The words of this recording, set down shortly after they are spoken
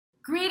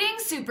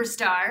Greetings,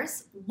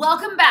 superstars.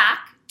 Welcome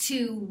back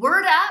to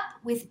Word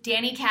Up with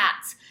Danny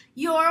Katz,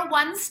 your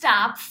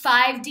one-stop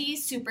 5D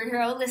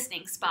superhero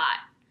listening spot.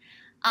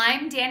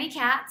 I'm Danny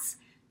Katz,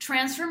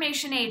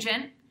 transformation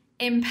agent,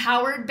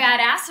 empowered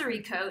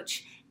badassery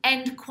coach,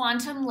 and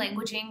quantum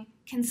languaging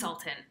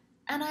consultant.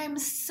 And I'm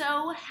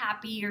so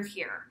happy you're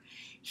here.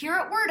 Here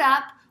at Word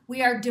Up,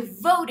 we are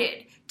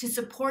devoted to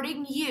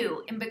supporting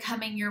you in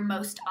becoming your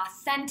most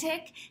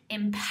authentic,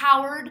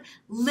 empowered,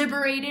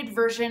 liberated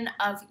version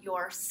of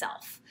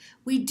yourself.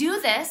 We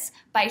do this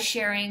by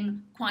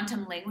sharing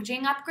quantum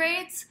languaging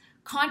upgrades,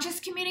 conscious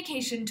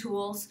communication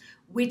tools,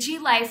 witchy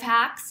life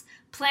hacks,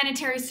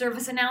 planetary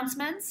service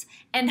announcements,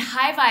 and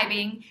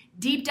high-vibing,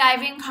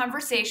 deep-diving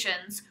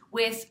conversations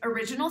with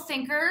original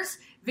thinkers,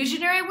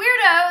 visionary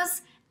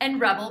weirdos,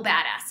 and rebel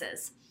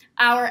badasses.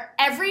 Our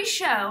every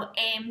show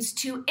aims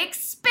to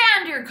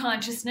expand your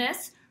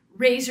consciousness,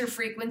 raise your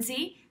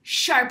frequency,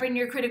 sharpen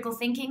your critical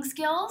thinking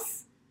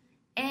skills,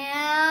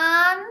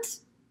 and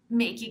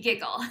make you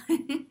giggle.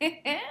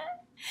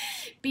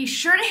 Be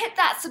sure to hit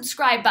that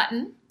subscribe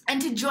button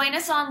and to join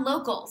us on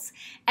Locals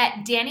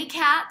at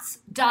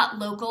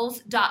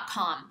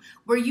dannykatz.locals.com,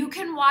 where you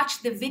can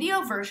watch the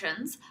video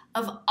versions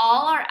of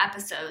all our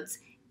episodes,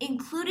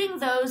 including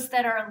those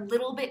that are a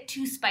little bit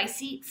too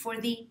spicy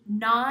for the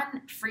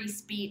non-free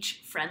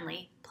speech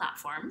friendly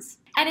platforms.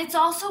 And it's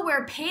also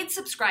where paid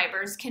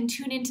subscribers can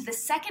tune into the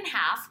second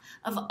half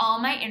of all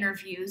my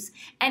interviews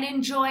and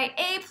enjoy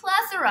a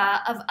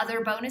plethora of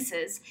other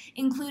bonuses,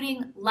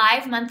 including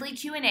live monthly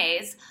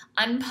Q&As,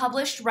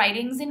 unpublished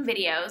writings and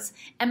videos,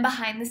 and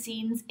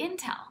behind-the-scenes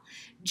intel.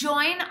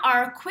 Join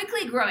our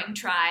quickly growing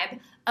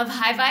tribe of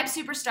high-vibe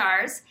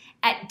superstars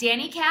at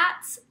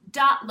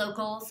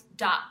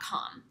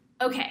dannykatz.locals.com.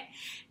 Okay,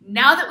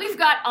 now that we've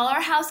got all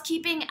our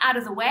housekeeping out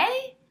of the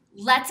way,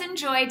 let's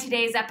enjoy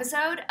today's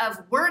episode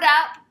of Word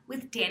Up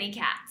with Danny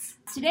Katz.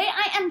 Today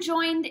I am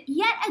joined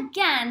yet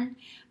again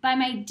by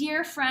my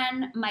dear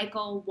friend,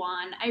 Michael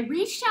Wann. I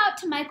reached out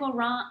to Michael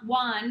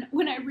Wann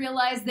when I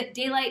realized that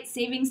daylight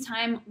savings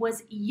time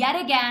was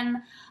yet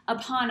again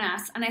upon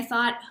us. And I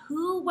thought,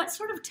 what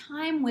sort of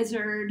time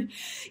wizard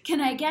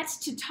can I get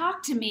to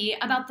talk to me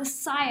about the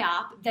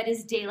Psyop that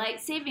is daylight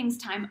savings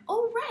time?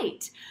 Oh,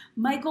 right,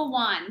 Michael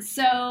Wann.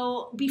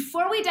 So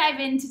before we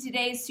dive into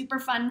today's super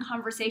fun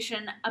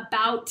conversation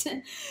about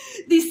the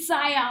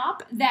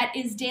Psyop that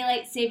is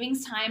daylight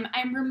savings time,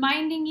 I'm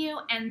reminding you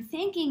and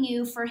thanking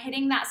you for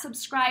hitting that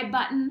subscribe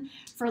button,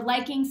 for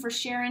liking, for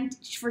sharing,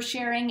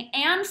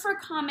 and for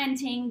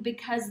commenting,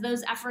 because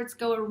those efforts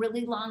go a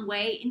really long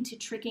way into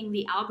tricking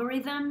the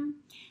algorithm.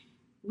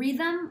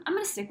 I'm going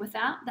to stick with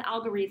that, the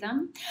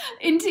algorithm,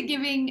 into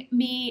giving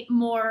me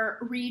more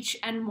reach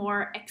and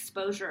more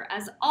exposure.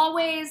 As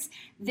always,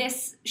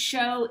 this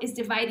show is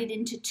divided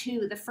into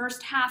two. The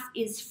first half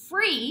is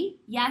free,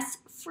 yes,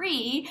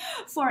 free,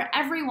 for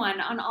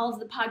everyone on all of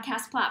the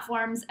podcast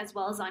platforms as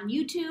well as on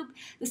YouTube.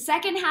 The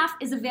second half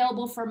is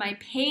available for my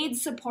paid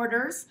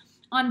supporters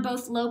on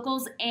both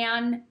Locals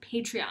and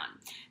Patreon.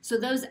 So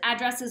those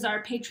addresses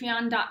are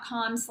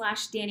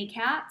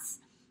patreon.com/DannyKatz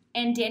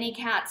and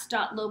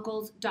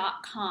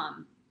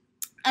dannykatz.locals.com.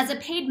 As a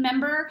paid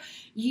member,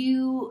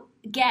 you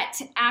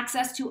get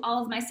access to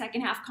all of my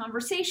second half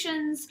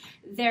conversations.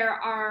 There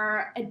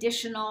are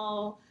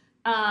additional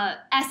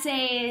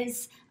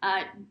essays,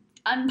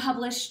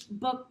 unpublished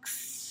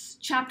books,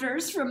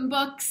 chapters from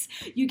books.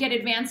 You get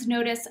advance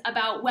notice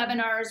about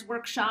webinars,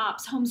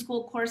 workshops,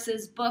 homeschool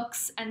courses,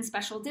 books, and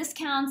special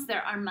discounts.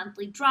 There are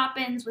monthly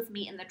drop-ins with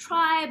me in the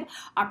tribe,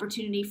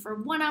 opportunity for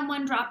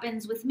one-on-one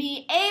drop-ins with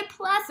me, a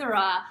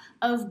plethora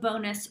of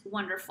bonus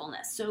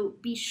wonderfulness. So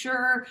be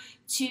sure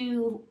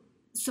to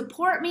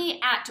support me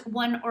at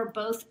one or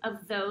both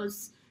of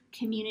those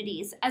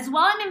communities. As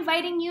well, I'm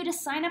inviting you to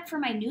sign up for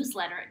my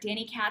newsletter at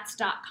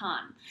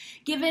dannykatz.com.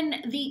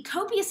 Given the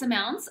copious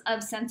amounts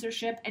of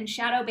censorship and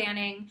shadow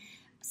banning,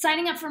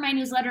 signing up for my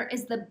newsletter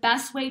is the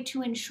best way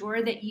to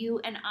ensure that you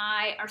and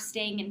I are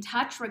staying in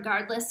touch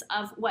regardless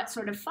of what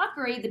sort of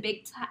fuckery the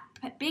big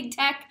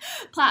tech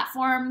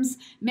platforms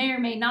may or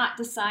may not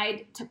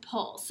decide to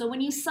pull. So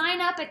when you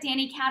sign up at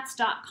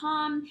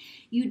dannykatz.com,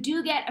 you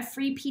do get a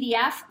free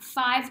PDF,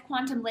 5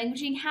 quantum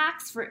languaging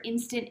hacks for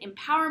instant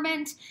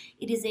empowerment.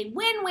 It is a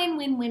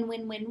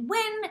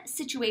win-win-win-win-win-win-win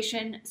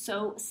situation.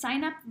 So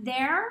sign up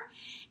there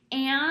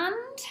and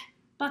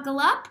buckle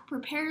up,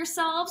 prepare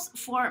yourselves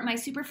for my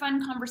super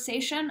fun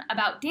conversation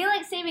about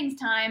daylight savings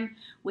time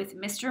with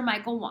Mr.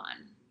 Michael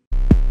Wann.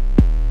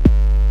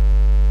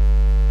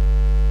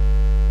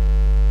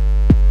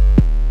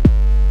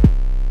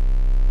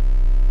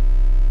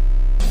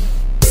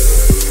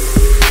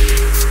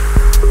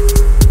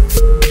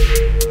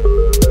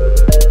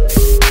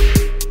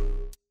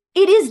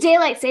 It is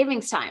daylight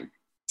savings time.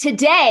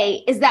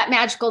 Today is that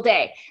magical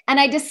day. And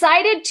I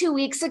decided 2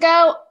 weeks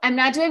ago, I'm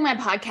not doing my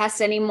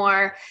podcast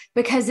anymore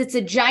because it's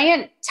a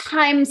giant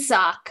time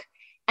suck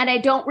and I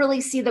don't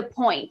really see the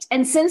point.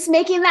 And since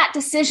making that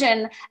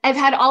decision, I've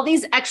had all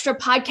these extra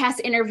podcast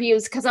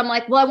interviews because I'm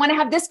like, well, I want to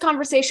have this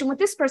conversation with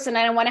this person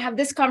and I want to have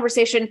this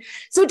conversation.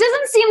 So it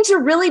doesn't seem to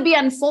really be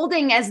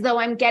unfolding as though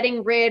I'm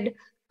getting rid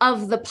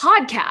of the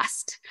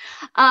podcast.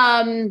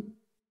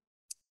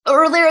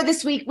 Earlier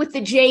this week with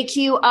the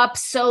JQ up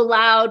so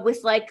loud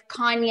with like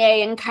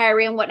Kanye and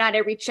Kyrie and whatnot, I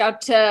reached out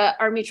to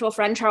our mutual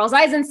friend, Charles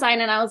Eisenstein,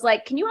 and I was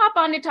like, can you hop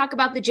on to talk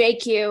about the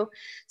JQ?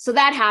 So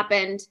that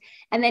happened.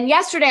 And then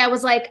yesterday I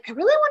was like, I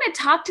really want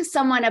to talk to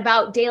someone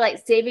about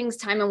daylight savings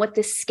time and what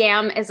this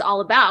scam is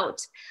all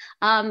about.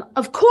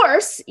 Of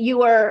course,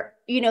 you are,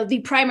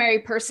 the primary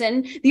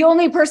person, the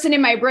only person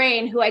in my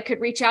brain who I could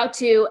reach out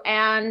to.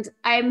 And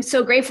I'm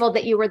so grateful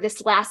that you were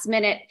this last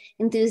minute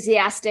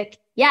enthusiastic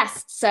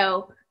yes.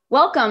 So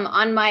welcome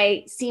on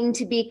my seem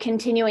to be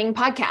continuing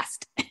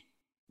podcast.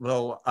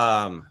 Well,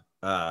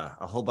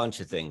 a whole bunch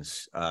of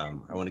things. I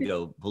want to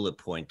go bullet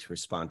point to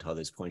respond to all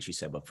those points you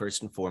said. But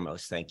first and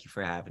foremost, thank you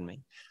for having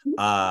me.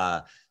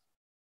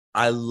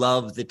 I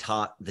love the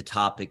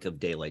topic of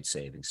daylight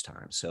savings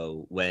time.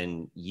 So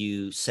when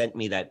you sent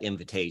me that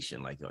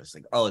invitation, like I was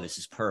like, oh, this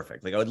is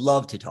perfect. Like I would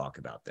love to talk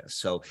about this.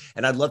 So,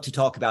 and I'd love to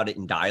talk about it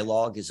in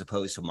dialogue as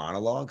opposed to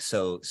monologue.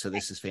 So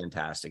this is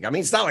fantastic. I mean,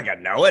 it's not like I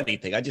know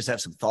anything. I just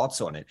have some thoughts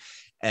on it.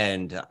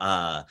 And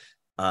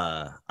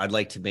I'd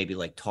like to maybe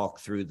like talk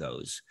through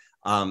those.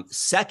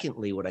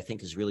 Secondly, what I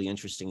think is really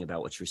interesting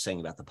about what you're saying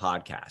about the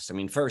podcast. I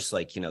mean, first,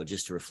 like,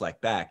 just to reflect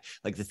back,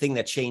 like the thing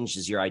that changed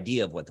is your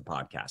idea of what the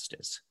podcast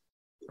is.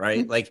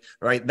 Right. Like,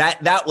 right.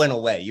 That went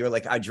away. You were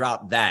like, I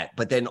dropped that.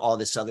 But then all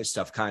this other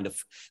stuff kind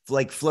of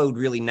like flowed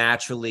really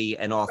naturally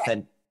and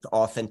authentically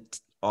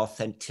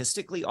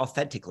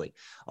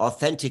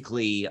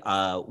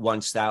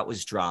once that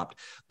was dropped.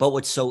 But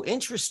what's so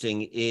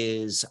interesting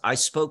is I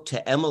spoke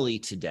to Emily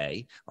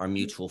today, our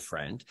mutual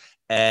friend,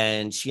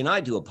 and she and I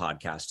do a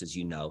podcast, as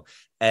you know.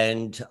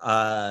 And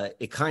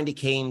it kind of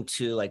came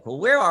to like, well,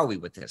 where are we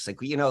with this? Like,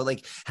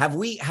 like, have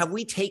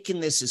we taken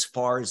this as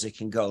far as it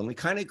can go? And we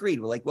kind of agreed.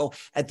 We're like, well,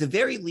 at the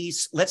very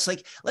least, let's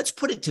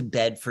put it to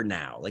bed for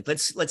now. Like,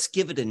 let's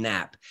give it a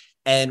nap.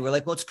 And we're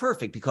like, well, it's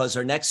perfect because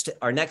our next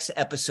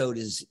episode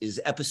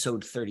is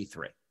episode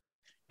 33.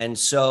 And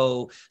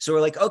so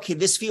we're like, okay,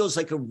 this feels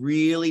like a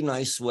really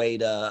nice way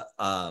to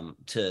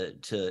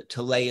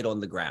lay it on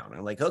the ground.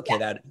 I'm like, okay,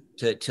 that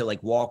to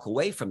like walk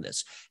away from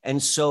this.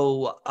 And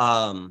so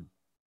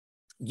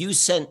you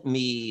sent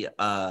me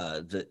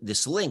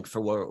this link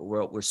for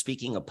what we're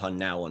speaking upon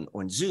now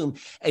on Zoom,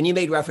 and you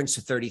made reference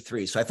to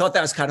 33. So I thought that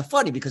was kind of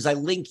funny because I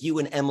link you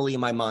and Emily in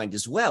my mind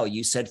as well.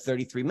 You said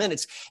 33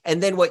 minutes.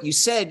 And then what you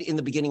said in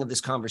the beginning of this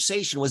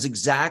conversation was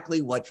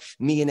exactly what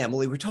me and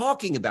Emily were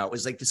talking about,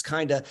 was like this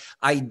kind of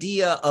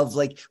idea of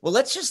like, well,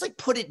 let's just like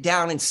put it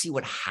down and see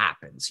what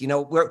happens.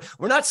 We're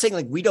not saying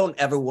like we don't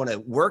ever want to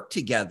work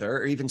together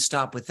or even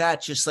stop with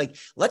that. Just like,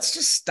 let's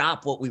just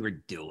stop what we were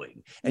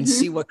doing and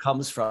see what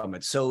comes from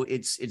it. So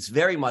it's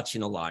very much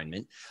in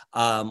alignment,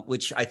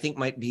 which I think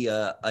might be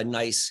a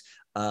nice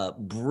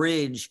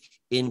bridge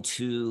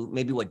into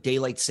maybe what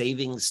daylight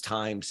savings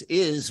times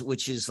is,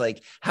 which is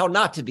like how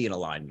not to be in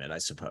alignment, I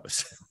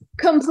suppose.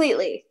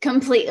 Completely.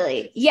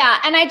 Yeah.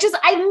 And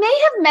I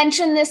may have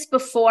mentioned this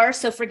before,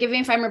 so forgive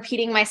me if I'm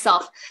repeating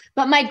myself,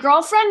 but my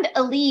girlfriend,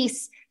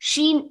 Elise,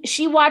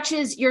 she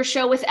watches your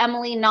show with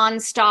Emily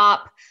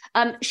nonstop.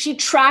 She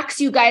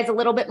tracks you guys a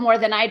little bit more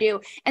than I do.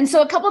 And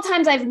so a couple of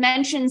times I've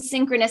mentioned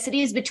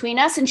synchronicities between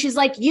us, and she's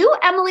like, you,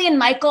 Emily, and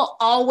Michael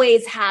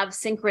always have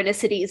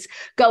synchronicities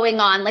going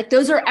on. Like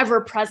those are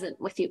ever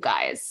present with you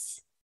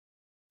guys.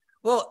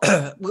 Well,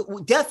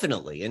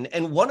 definitely.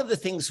 And one of the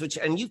things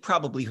and you've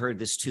probably heard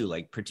this too,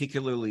 like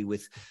particularly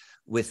with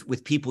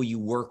people you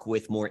work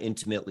with more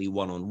intimately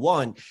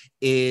one-on-one,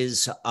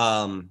 is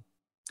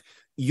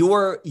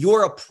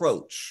your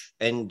approach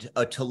and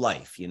to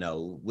life,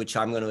 which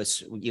I'm going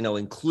to,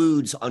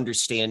 includes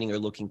understanding or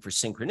looking for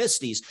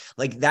synchronicities,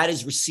 like that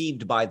is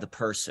received by the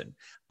person.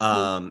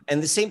 And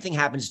the same thing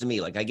happens to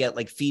me. Like I get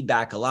like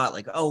feedback a lot,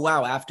 like, oh,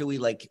 wow, after we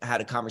like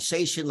had a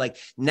conversation, like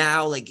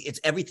now, like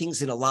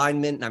everything's in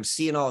alignment and I'm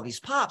seeing all these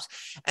pops.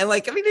 And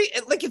like, I mean,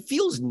 it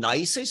feels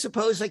nice, I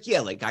suppose. Like, yeah,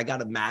 like I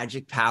got a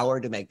magic power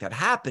to make that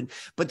happen.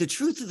 But the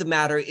truth of the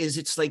matter is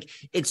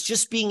it's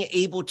just being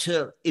able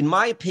to, in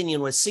my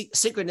opinion, when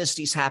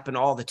synchronicities happen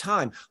all the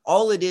time,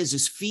 all it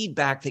is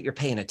feedback that you're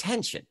paying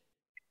attention.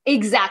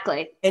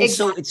 Exactly.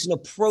 So it's an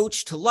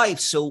approach to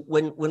life. So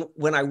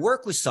when I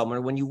work with someone,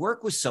 or when you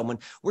work with someone,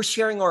 we're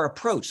sharing our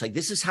approach. Like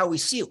this is how we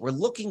see it. We're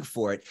looking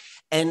for it.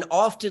 And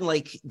often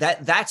like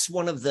that's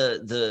one of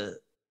the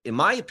in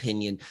my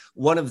opinion,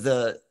 one of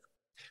the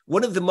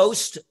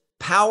most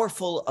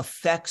powerful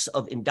effects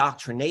of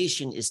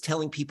indoctrination is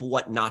telling people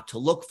what not to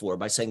look for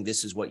by saying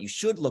this is what you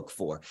should look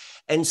for.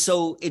 And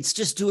so it's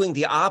just doing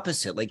the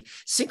opposite. Like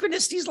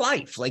synchronicity is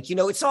life. Like,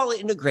 it's all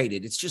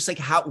integrated. It's just like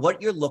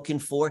what you're looking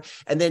for.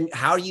 And then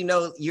how do you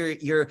know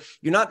you're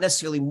not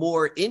necessarily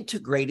more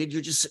integrated,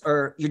 you're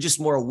just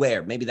more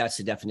aware. Maybe that's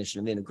the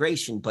definition of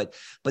integration, but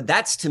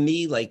that's to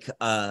me like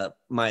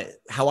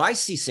how I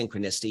see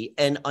synchronicity,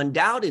 and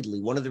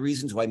undoubtedly one of the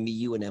reasons why me,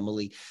 you, and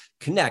Emily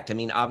connect. I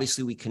mean,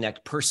 obviously we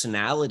connect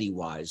personality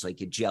wise,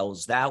 like it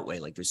gels that way,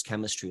 like there's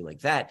chemistry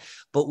like that,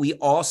 but we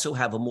also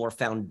have a more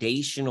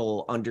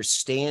foundational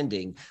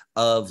understanding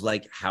of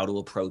like how to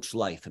approach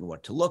life and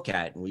what to look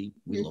at. And we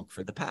look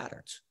for the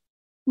patterns.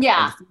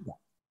 Yeah.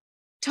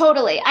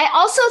 Totally. I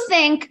also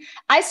think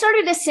I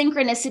started a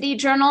synchronicity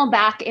journal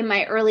back in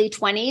my early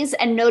 20s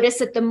and noticed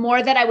that the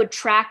more that I would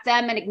track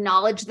them and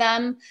acknowledge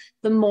them,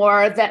 the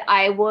more that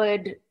I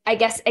would, I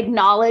guess,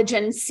 acknowledge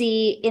and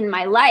see in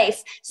my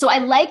life. So I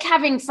like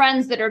having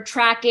friends that are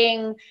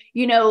tracking,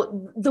 you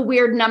know, the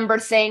weird number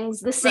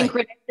things, the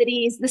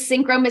synchronicities, the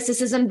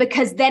synchromysticism,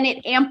 because then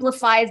it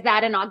amplifies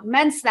that and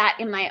augments that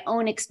in my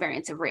own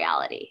experience of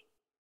reality.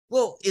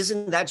 Well,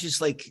 isn't that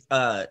just like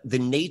the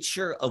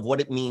nature of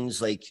what it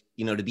means, like,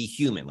 you know, to be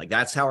human? Like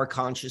that's how our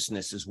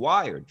consciousness is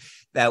wired,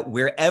 that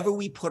wherever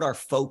we put our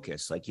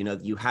focus, like, you know,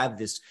 you have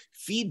this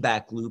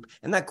feedback loop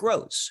and that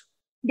grows.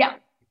 Yeah.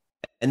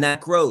 And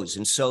that grows.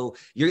 And so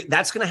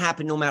that's going to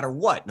happen no matter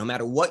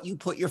what you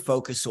put your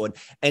focus on.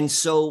 And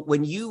so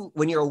when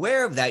you're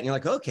aware of that, and you're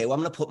like, okay, well,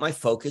 I'm going to put my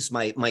focus,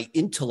 my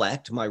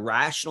intellect, my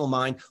rational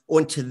mind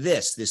onto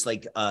this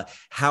like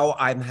how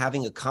I'm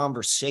having a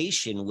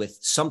conversation with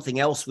something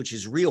else, which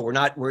is real. We're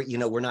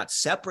not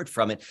separate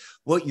from it.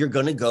 Well, you're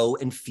going to go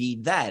and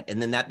feed that.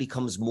 And then that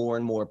becomes more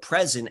and more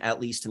present,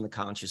 at least in the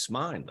conscious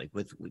mind, like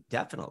with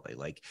definitely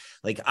like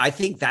I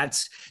think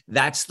that's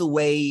the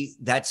way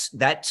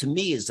that to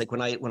me is like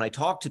when I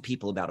talk to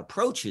people about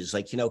approaches,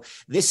 like, you know,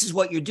 this is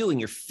what you're doing.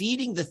 You're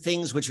feeding the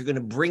things which are going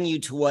to bring you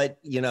to what,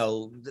 you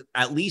know,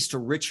 at least a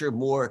richer,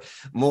 more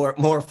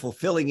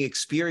fulfilling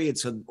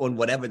experience on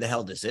whatever the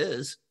hell this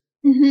is.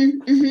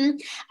 Mm-hmm, mm-hmm.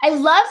 I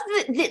love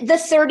the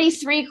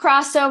 33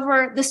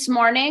 crossover this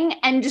morning,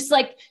 and just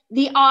like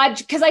the odd,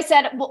 because I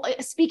said, well,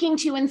 speaking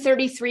to you in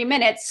 33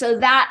 minutes. So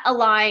that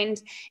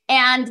aligned,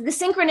 and the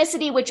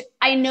synchronicity, which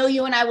I know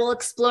you and I will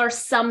explore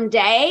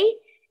someday,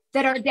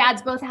 that our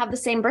dads both have the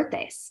same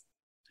birthdays.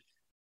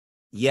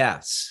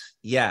 Yes.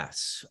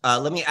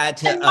 Let me add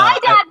to and my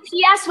dad,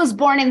 P.S., was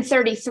born in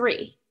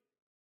 33.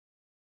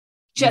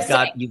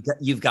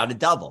 You've got a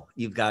double.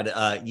 You've got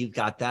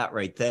that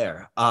right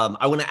there.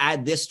 I want to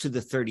add this to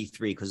the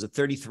 33, because the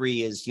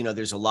 33 is, you know,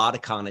 there's a lot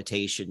of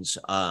connotations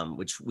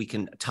which we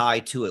can tie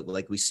to it,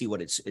 like we see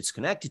what it's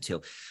connected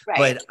to.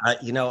 Right.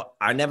 But you know,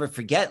 I never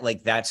forget,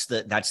 like that's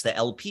the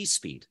LP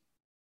speed.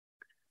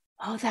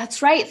 Oh,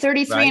 that's right.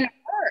 33 right?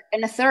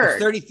 and a third.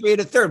 33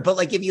 and a third. But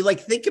like, if you like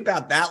think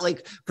about that,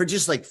 like for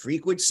just like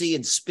frequency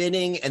and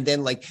spinning, and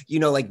then like, you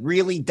know, like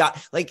really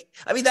like,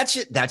 I mean,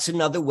 that's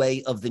another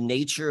way of the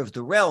nature of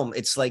the realm.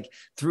 It's like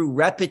through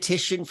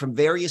repetition from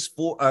various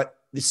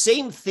the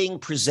same thing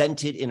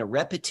presented in a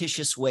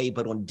repetitious way,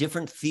 but on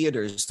different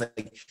theaters.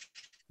 Like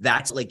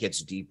that's like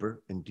gets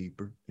deeper and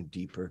deeper and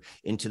deeper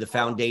into the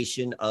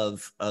foundation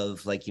of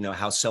like, you know,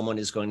 how someone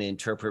is going to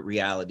interpret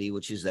reality,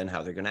 which is then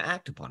how they're going to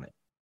act upon it.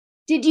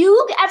 Did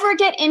you ever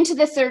get into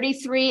the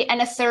 33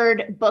 and a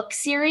third book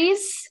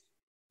series?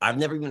 I've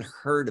never even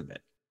heard of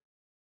it.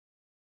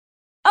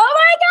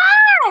 Oh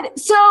my God.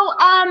 So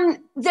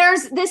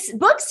there's this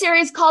book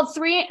series called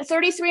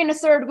 33 and a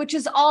third, which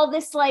is all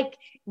this like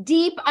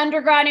deep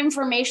underground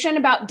information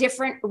about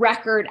different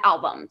record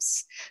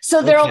albums.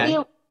 So there'll be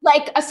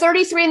like a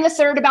 33 and the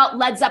third about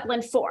Led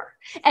Zeppelin 4.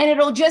 And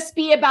it'll just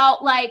be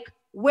about like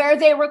where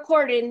they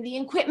recorded and the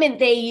equipment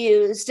they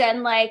used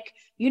and like,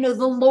 you know,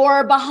 the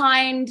lore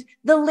behind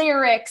the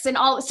lyrics and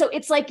all. So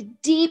it's like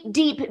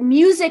deep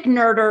music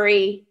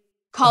nerdery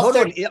called.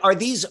 Hold on.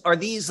 Are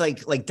these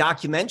like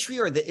documentary,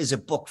 or is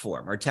it book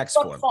form or text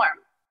form?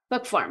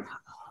 Book form.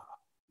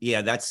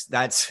 Yeah, that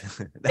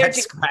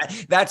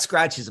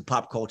scratches a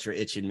pop culture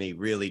itch in me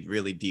really,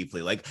 really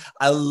deeply. Like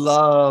I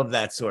love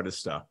that sort of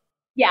stuff.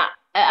 Yeah.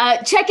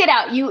 Check it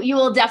out. You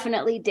will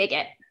definitely dig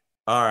it.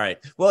 All right.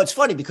 Well, it's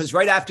funny because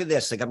right after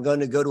this, like I'm going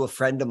to go to a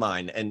friend of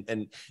mine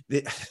and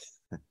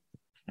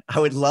I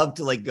would love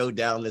to like go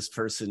down this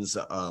person's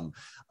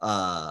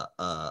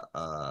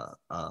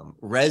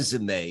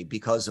resume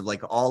because of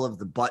like all of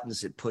the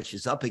buttons it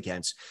pushes up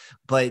against.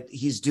 But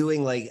he's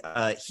doing like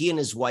he and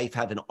his wife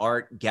have an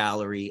art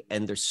gallery,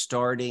 and they're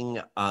starting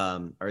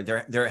or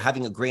they're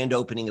having a grand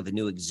opening of a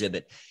new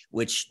exhibit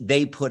which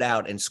they put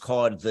out, and it's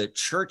called the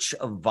Church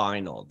of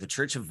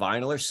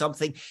Vinyl or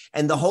something.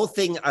 And the whole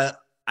thing,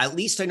 at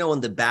least I know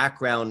in the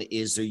background,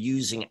 is they're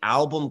using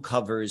album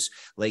covers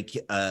like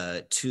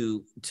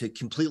to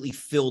completely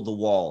fill the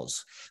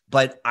walls.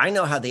 But I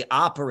know how they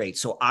operate,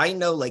 so I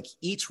know like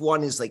each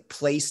one is like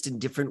placed in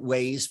different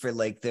ways for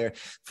like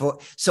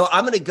so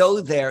I'm going to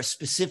go there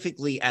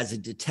specifically as a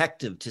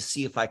detective to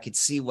see if I could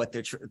see what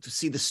to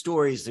see the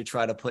stories they're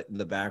trying to put in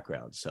the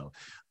background. So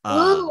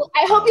ooh,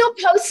 I hope you'll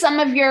post some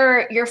of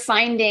your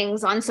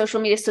findings on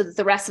social media so that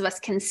the rest of us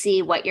can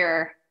see what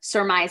you're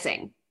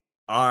surmising.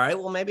 All right.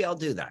 Well, maybe I'll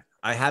do that.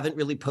 I haven't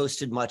really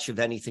posted much of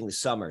anything this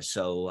summer.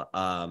 So,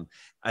 and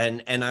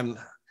I'm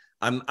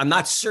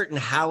not certain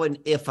how and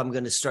if I'm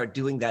going to start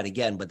doing that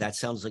again, but that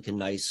sounds like a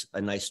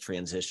nice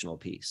transitional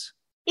piece.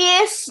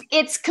 If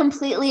it's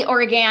completely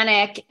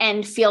organic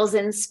and feels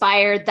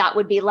inspired, that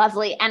would be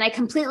lovely. And I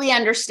completely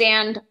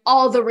understand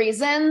all the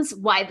reasons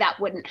why that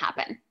wouldn't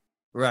happen.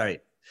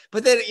 Right.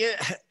 But then,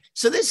 yeah,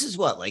 so this is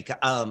what, like,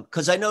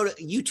 because I know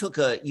you took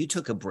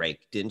a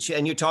break, didn't you?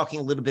 And you're talking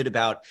a little bit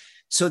about,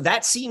 so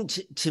that seemed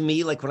to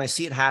me, like when I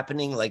see it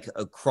happening, like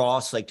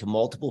across, like to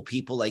multiple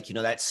people, like,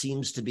 that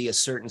seems to be a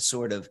certain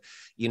sort of,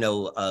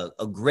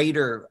 a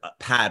greater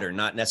pattern,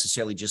 not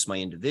necessarily just my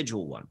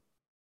individual one.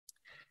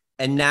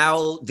 And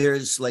now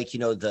there's like,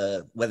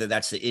 whether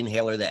that's the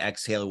inhaler, the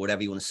exhaler,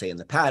 whatever you want to say in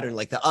the pattern,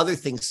 like the other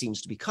thing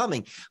seems to be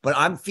coming, but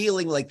I'm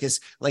feeling like this,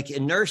 like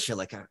inertia,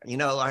 like,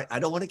 I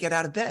don't want to get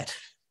out of bed.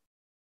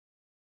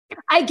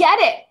 I get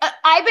it.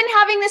 I've been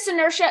having this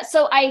inertia.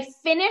 So I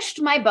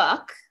finished my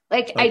book.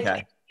 Like I took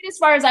it as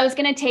far as I was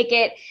going to take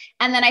it.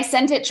 And then I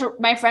sent it to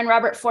my friend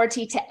Robert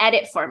Forti to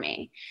edit for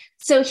me.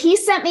 So he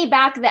sent me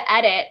back the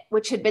edit,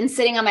 which had been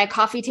sitting on my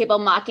coffee table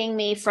mocking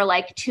me for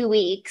like 2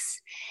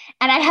 weeks.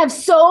 And I have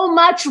so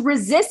much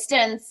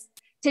resistance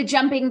to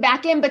jumping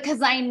back in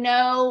because I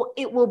know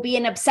it will be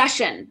an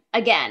obsession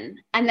again.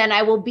 And then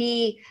I will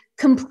be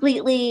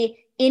completely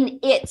in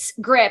its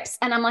grips.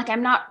 And I'm like,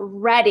 I'm not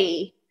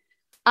ready.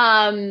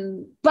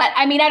 But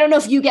I mean, I don't know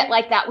if you get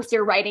like that with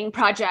your writing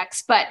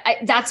projects, but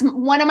that's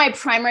one of my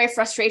primary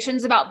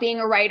frustrations about being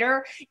a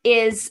writer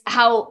is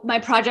how my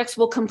projects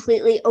will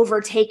completely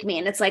overtake me.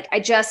 And it's like, I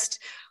just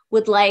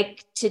would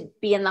like to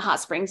be in the hot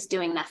springs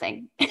doing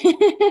nothing.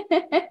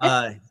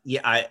 Yeah,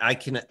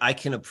 I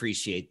can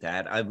appreciate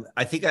that.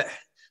 I think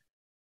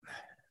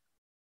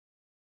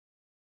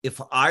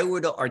if I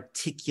were to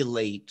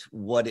articulate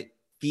what it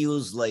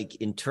feels like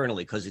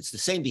internally, because it's the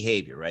same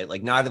behavior, right?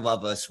 Like neither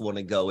of us want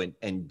to go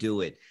and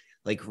do it.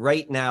 Like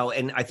right now,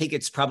 and I think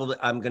it's probably,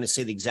 I'm going to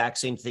say the exact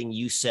same thing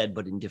you said,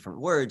 but in different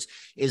words,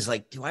 is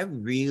like, do I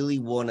really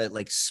want to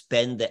like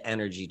spend the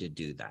energy to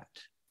do that?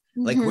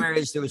 Like,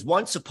 whereas there was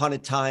once upon a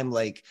time,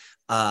 like,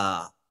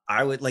 I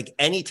would like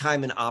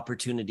anytime an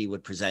opportunity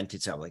would present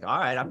itself, like, all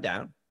right, I'm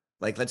down.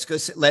 Like, let's go.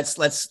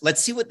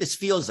 Let's see what this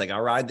feels like.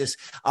 I'll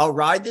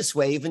ride this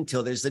wave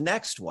until there's the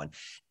next one.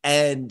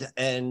 And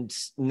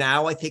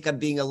now I think I'm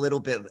being a little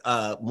bit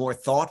more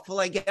thoughtful,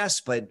 I guess,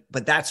 but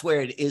that's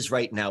where it is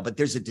right now. But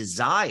there's a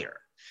desire.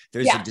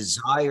 There's a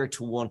desire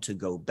to want to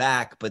go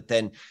back, but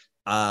then,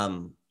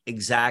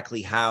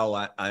 exactly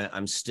how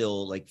I'm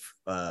still like,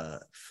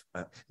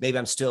 maybe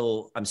I'm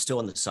still on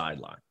the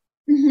sideline.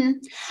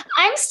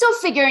 I'm still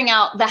figuring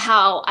out the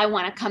how I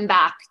want to come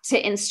back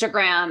to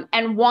Instagram,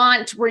 and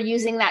want, we're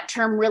using that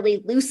term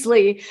really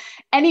loosely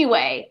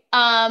anyway.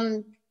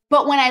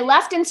 But when I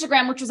left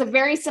Instagram, which was a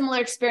very similar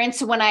experience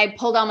to when I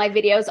pulled all my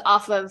videos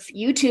off of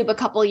YouTube a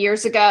couple of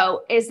years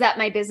ago, is that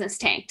my business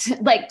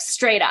tanked, like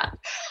straight up.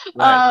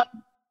 Right.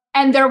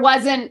 And there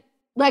wasn't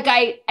like,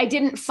 I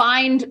didn't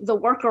find the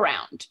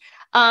workaround.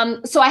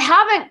 So I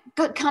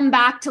haven't come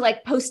back to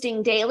like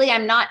posting daily.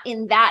 I'm not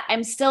in that.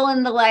 I'm still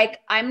in the, like,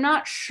 I'm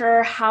not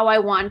sure how I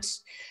want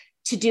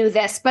to do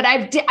this, but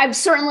I've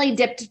certainly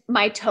dipped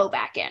my toe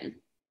back in.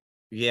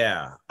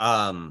 Yeah.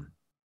 Well,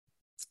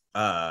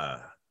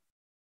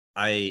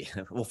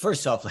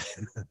 first off,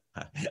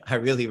 I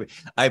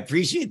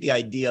appreciate the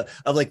idea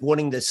of like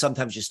wanting to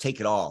sometimes just take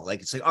it all.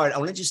 Like, it's like, all right, I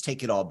want to just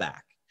take it all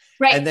back.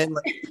 Right. And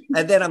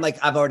then I'm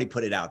like, I've already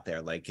put it out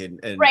there. Like, and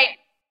right.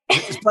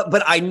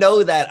 but I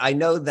know that I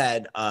know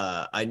that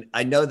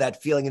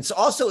feeling. It's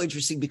also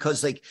interesting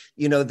because like,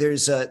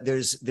 there's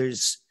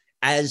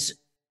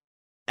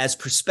as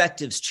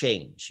perspectives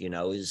change,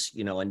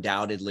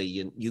 undoubtedly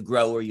you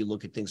grow or you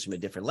look at things from a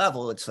different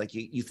level. It's like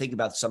you think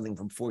about something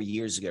from 4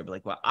 years ago, but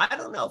like, well, I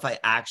don't know if I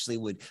actually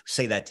would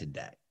say that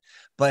today.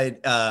 But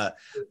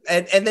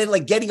and then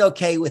like getting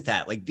okay with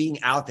that, like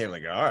being out there,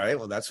 like, all right,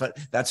 well, that's what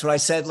I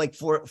said like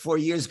 4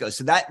 years ago.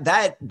 So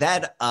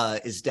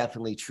that is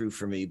definitely true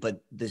for me.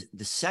 But the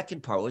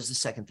second part, what was the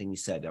second thing you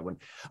said?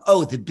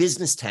 The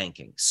business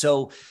tanking.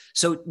 So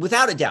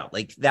without a doubt,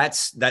 like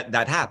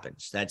that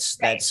happens.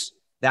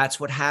 That's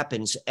what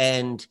happens.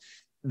 And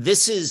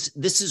this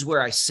is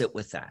where I sit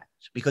with that,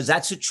 because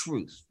that's a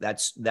truth.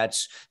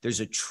 There's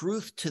a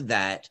truth to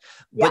that,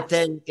 but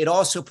then it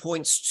also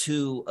points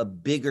to a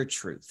bigger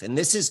truth. And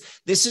this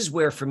is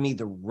where, for me,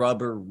 the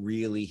rubber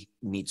really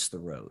meets the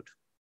road.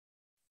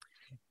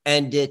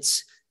 And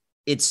it's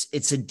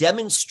a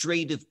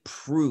demonstrative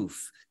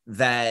proof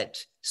that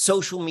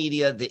social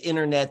media, the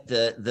internet,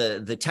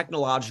 the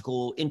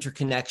technological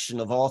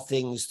interconnection of all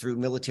things through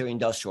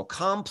military-industrial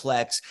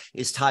complex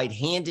is tied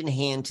hand in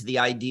hand to the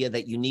idea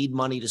that you need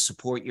money to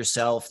support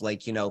yourself,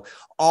 like,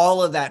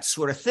 all of that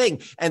sort of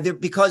thing. And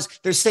because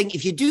they're saying,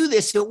 if you do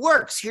this, it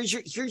works. Here's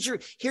your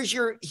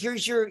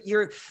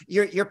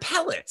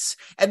pellets.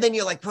 And then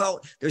you're like,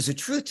 well, there's a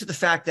truth to the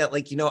fact that,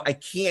 like, I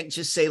can't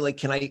just say, like,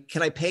 can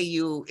I pay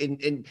you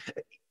in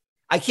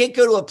I can't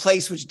go to a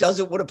place which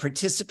doesn't want to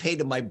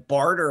participate in my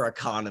barter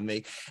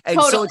economy. And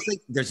Totally. so it's like,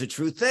 there's a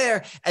truth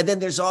there. And then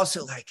there's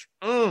also like,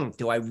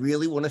 do I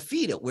really want to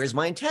feed it? Where's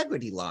my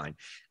integrity line?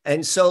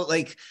 And so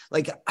like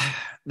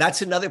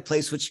that's another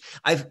place which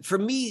for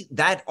me,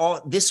 that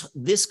all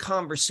this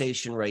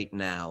conversation right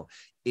now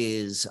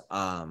is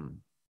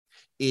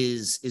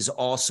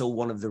also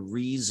one of the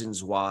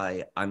reasons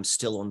why I'm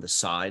still on the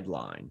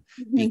sideline,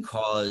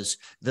 because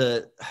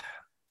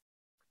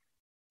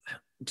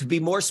to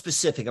be more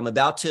specific, I'm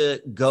about to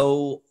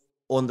go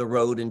on the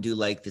road and do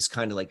like this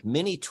kind of like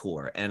mini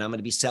tour, and I'm going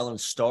to be selling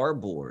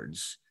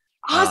starboards.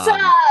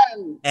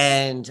 Awesome.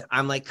 And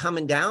I'm like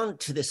coming down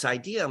to this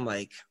idea. I'm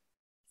like,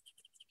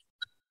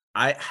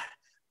 I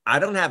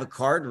don't have a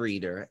card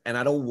reader, and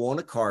I don't want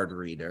a card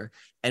reader.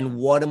 And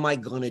what am I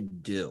going to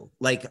do?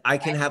 Like, I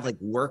can have like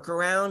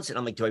workarounds, and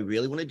I'm like, do I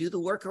really want to do the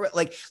workaround?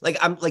 Like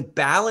I'm like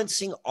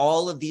balancing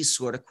all of these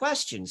sort of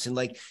questions, and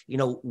like, you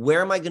know,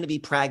 where am I going to be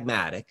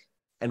pragmatic,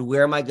 and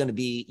where am I going to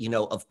be, you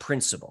know, of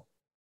principle?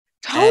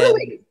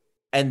 Totally.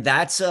 And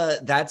that's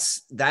a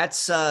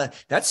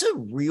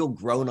real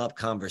grown-up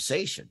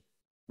conversation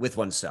with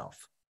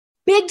oneself.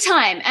 Big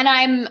time. And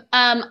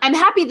I'm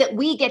happy that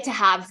we get to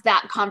have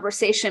that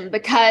conversation,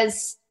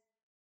 because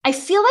I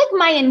feel like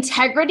my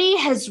integrity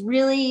has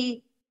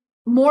really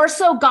more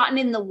so gotten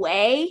in the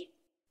way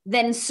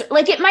than,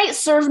 like, it might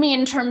serve me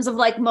in terms of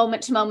like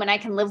moment to moment, I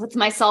can live with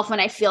myself and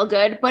I feel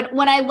good. But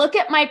when I look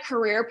at my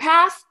career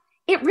path,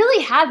 it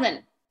really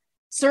hasn't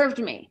served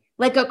me,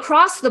 like,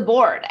 across the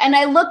board. And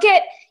I look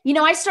at, you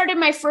know, I started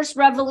my first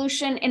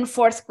revolution in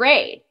 4th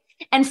grade.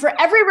 And for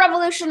every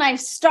revolution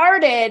I've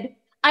started,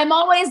 I'm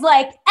always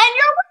like, and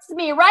you're with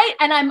me, right?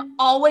 And I'm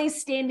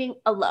always standing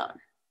alone,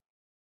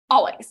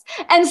 always.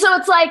 And so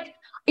it's like,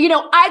 you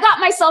know, I got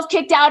myself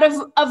kicked out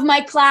of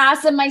my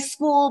class and my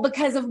school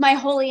because of my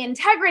holy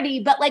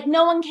integrity, but like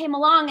no one came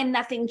along and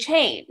nothing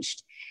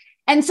changed.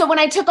 And so when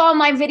I took all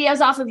my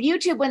videos off of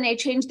YouTube, when they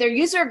changed their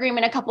user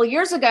agreement a couple of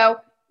years ago,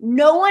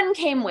 no one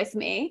came with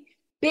me.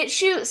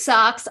 BitChute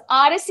sucks.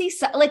 Odyssey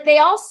sucks. Like, they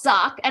all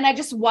suck. And I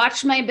just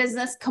watched my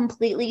business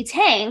completely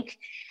tank.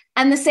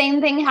 And the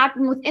same thing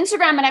happened with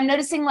Instagram. And I'm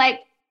noticing,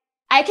 like,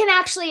 I can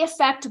actually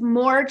affect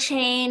more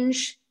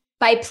change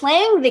by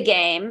playing the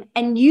game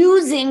and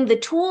using the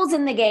tools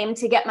in the game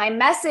to get my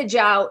message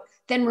out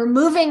than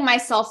removing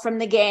myself from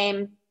the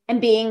game and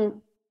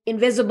being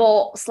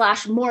invisible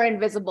 / more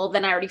invisible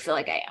than I already feel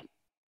like I am.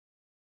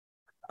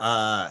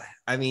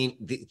 I mean,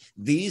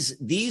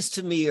 these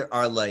to me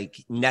are like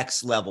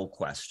next level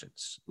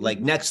questions, like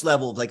next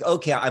level of like,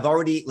 okay,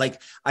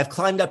 I've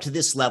climbed up to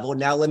this level.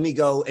 Now let me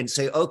go and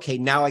say, okay,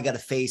 now I got to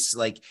face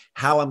like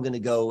how I'm going to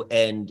go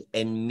and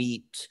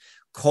meet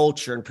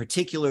culture, and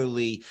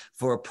particularly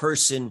for a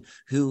person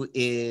who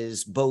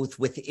is both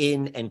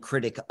within and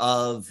critic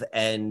of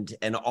and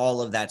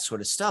all of that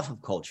sort of stuff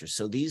of culture.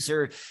 So these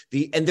are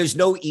and there's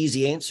no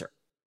easy answer.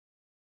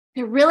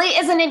 There really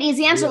isn't an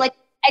easy answer. Yeah. Like,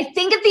 I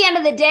think at the end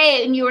of the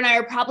day, and you and I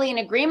are probably in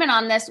agreement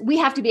on this, we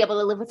have to be able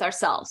to live with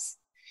ourselves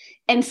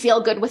and feel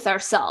good with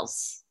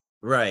ourselves.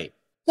 Right.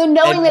 So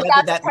knowing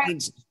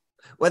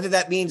whether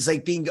that means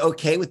like being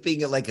okay with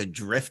being like a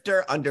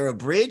drifter under a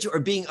bridge, or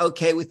being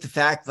okay with the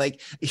fact, like,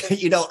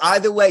 you know,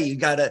 either way you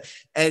gotta,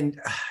 and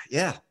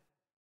yeah.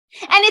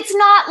 And it's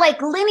not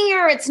like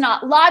linear, it's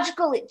not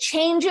logical, it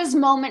changes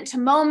moment to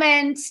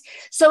moment.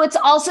 So it's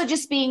also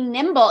just being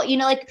nimble, you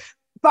know, like,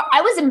 but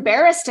I was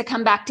embarrassed to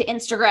come back to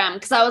Instagram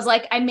because I was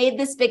like, I made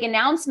this big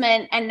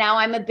announcement and now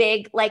I'm a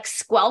big like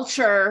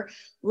squelcher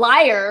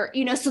liar,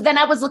 you know? So then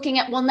I was looking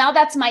at, well, now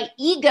that's my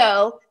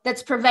ego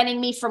that's preventing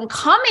me from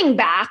coming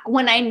back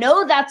when I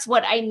know that's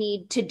what I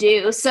need to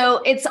do.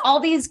 So it's all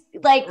these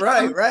like,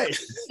 right.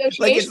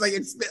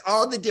 It's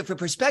all the different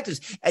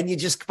perspectives, and you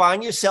just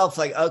find yourself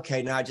like,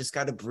 okay, now I just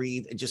got to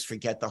breathe and just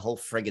forget the whole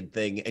friggin'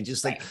 thing. And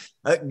just like,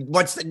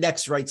 what's the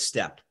next right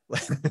step?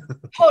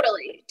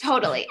 Totally.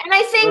 And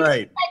I think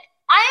like,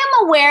 I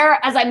am aware,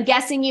 as I'm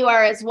guessing you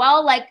are as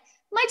well, like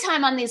my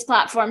time on these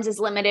platforms is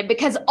limited,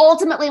 because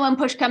ultimately when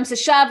push comes to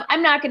shove,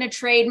 I'm not going to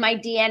trade my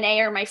DNA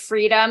or my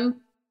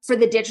freedom for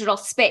the digital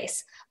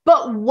space.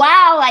 But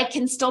while I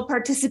can still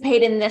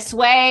participate in this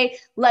way,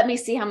 let me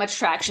see how much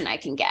traction I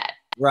can get.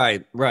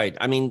 Right.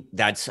 I mean,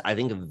 that's, I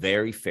think, a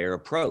very fair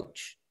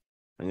approach.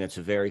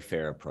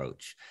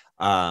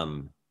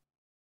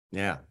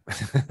 Yeah.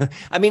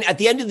 I mean, at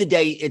the end of the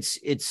day,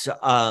 it's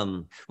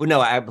well,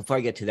 no, before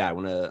I get to that,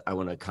 I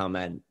want to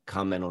comment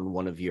on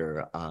one of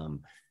your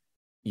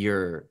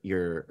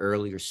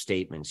earlier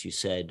statements. You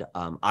said,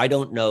 I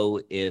don't know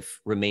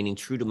if remaining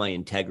true to my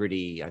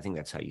integrity, I think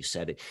that's how you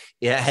said it,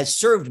 it has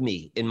served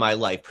me in my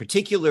life,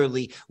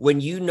 particularly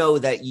when you know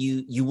that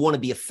you want to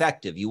be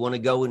effective, you want to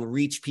go and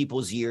reach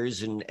people's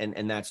ears and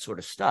that sort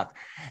of stuff.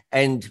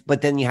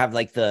 But then you have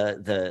like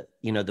the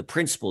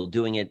principle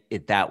doing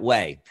it that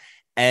way.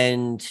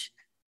 And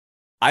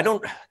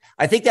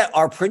I think that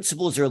our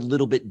principles are a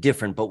little bit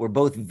different, but we're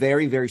both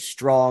very, very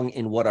strong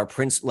in what our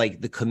like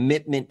the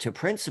commitment to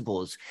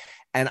principles.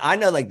 And I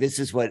know like this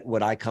is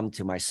what I come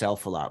to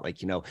myself a lot. Like,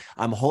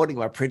 I'm holding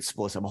my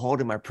principles, and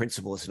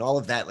all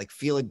of that, like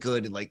feeling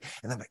good. And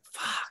I'm like,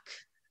 fuck,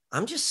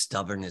 I'm just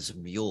stubborn as a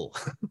mule.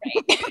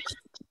 Right.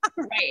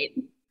 Right.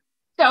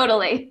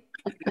 Totally.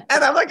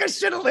 And I'm like, I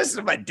should have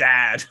listened to my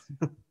dad.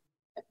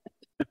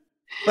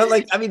 But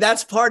like, I mean,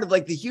 that's part of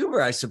like the humor,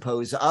 I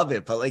suppose, of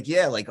it. But like,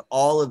 yeah, like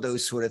all of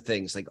those sort of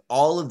things, like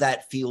all of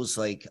that feels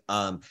like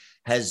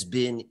has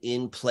been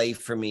in play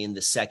for me in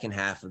the second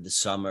half of the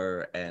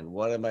summer. And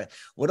what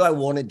do I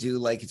want to do?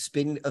 Like, it's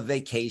been a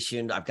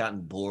vacation. I've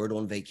gotten bored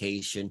on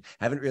vacation,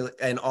 haven't really,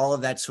 and all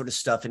of that sort of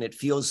stuff. And it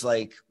feels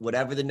like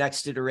whatever the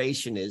next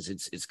iteration is,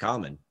 it's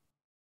common.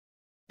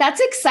 That's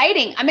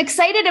exciting. I'm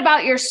excited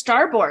about your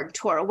Starboard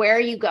tour. Where are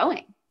you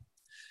going?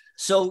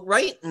 So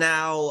right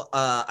now,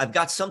 I've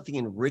got something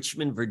in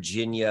Richmond,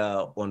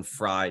 Virginia on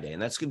Friday,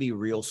 and that's going to be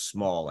real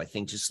small. I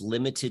think just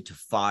limited to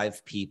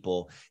 5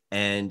 people,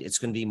 and it's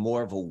going to be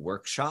more of a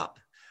workshop,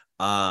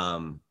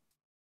 and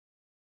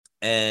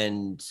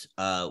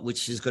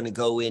which is going to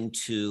go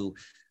into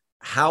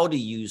how to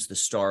use the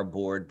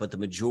Starboard, but the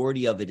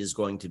majority of it is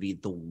going to be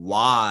the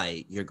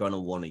why you're going to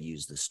want to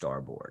use the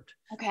Starboard.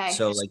 Okay.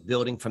 So like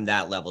building from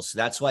that level. So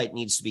that's why it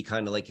needs to be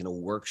kind of like in a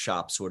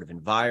workshop sort of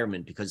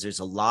environment, because there's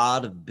a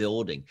lot of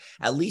building,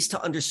 at least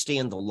to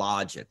understand the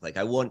logic. Like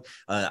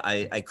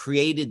I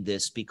created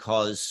this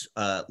because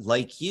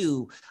like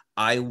you,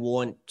 I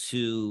want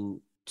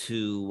to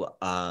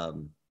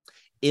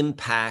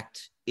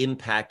impact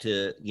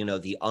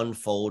the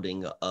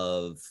unfolding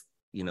of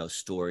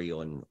story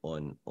on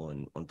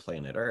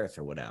planet Earth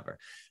or whatever.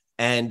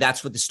 And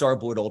that's what the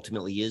Starboard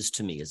ultimately is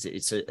to me. Is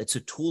it's a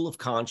tool of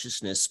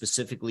consciousness,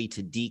 specifically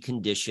to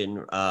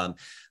decondition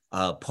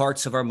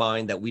parts of our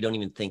mind that we don't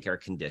even think are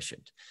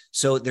conditioned.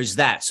 So there's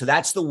that. So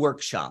that's the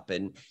workshop,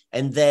 and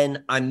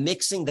then I'm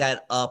mixing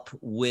that up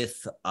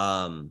with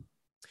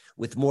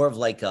more of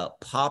like a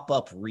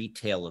pop-up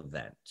retail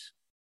event.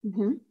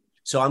 Mm-hmm.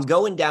 So I'm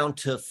going down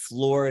to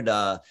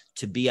Florida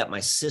to be at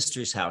my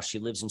sister's house. She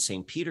lives in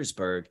St.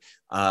 Petersburg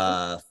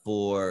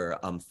for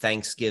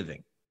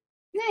Thanksgiving.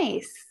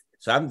 Nice.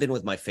 So I haven't been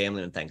with my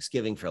family on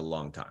Thanksgiving for a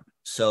long time.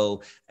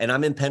 So, and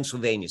I'm in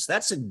Pennsylvania. So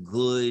that's a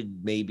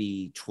good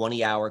maybe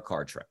 20-hour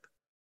car trip.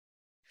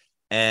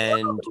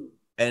 And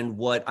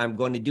what I'm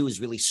going to do is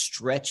really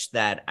stretch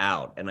that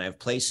out. And I have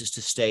places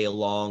to stay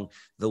along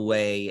the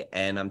way.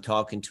 And I'm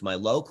talking to my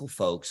local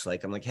folks.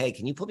 Like, I'm like, hey,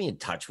 can you put me in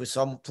touch with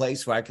some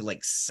place where I could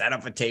like set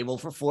up a table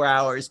for 4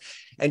 hours?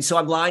 And so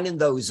I'm lining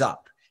those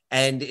up.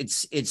 And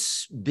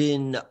it's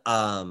been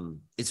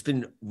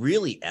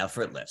really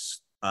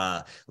effortless.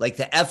 Like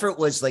the effort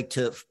was like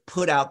to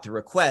put out the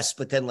request,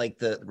 but then like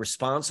the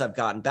response I've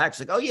gotten back is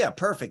like, oh yeah,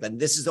 perfect. And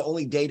this is the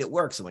only date it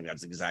works. I'm like,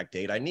 that's the exact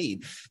date I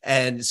need.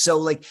 And so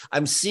like,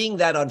 I'm seeing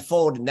that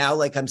unfold. And now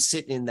like I'm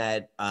sitting in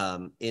that,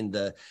 in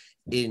the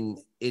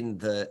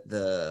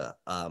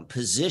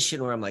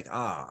position where I'm like,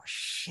 oh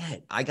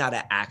shit, I got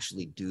to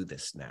actually do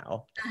this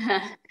now.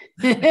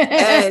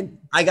 And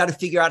I got to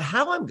figure out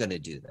how I'm going to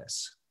do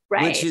this.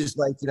 Right. Which is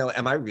like,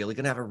 am I really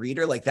going to have a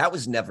reader? Like that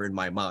was never in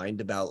my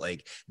mind about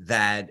like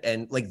that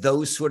and like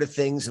those sort of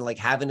things, and like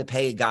having to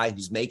pay a guy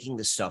who's making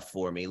the stuff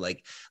for me,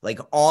 like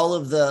all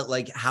of the,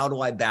 like, how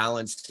do I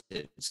balance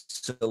it?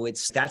 So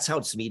that's how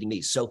it's meeting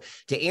me. So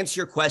to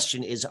answer your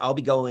question is I'll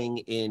be going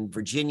in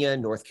Virginia,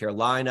 North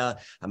Carolina.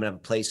 I'm gonna have a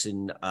place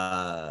in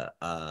a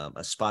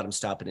spot I'm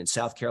stopping in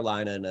South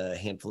Carolina, and a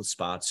handful of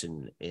spots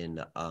in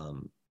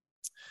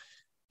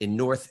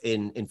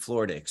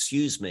Florida,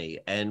 excuse me.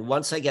 And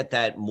once I get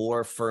that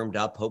more firmed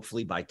up,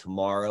 hopefully by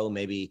tomorrow,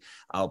 maybe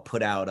I'll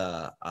put out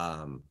a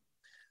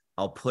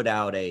like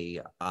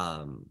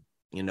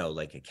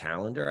a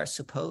calendar, I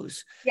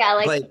suppose. Yeah.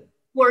 Like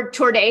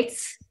tour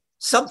dates.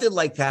 Something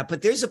like that.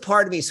 But there's a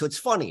part of me. So it's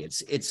funny.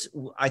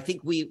 I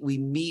think we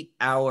meet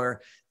our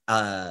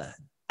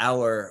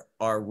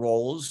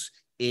roles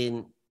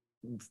in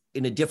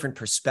a different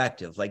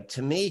perspective. Like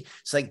to me,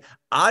 it's like,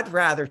 I'd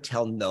rather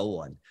tell no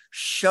one,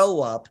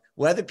 show up,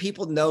 whether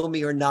people know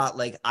me or not.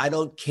 Like, I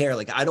don't care.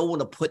 Like, I don't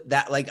want to put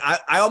that, like,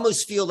 I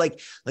almost feel like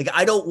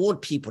I don't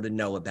want people to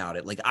know about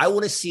it. Like, I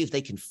want to see if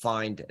they can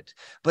find it,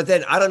 but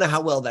then I don't know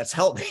how well that's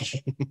helped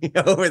me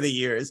over the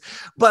years,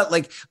 but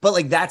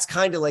that's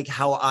kind of like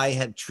how I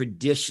have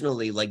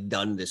traditionally like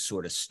done this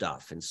sort of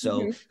stuff. And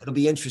so it'll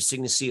be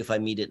interesting to see if I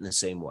meet it in the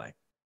same way.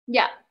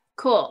 Yeah.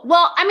 Cool.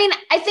 Well, I mean,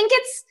 I think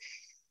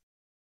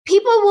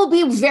people will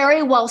be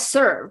very well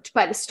served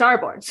by the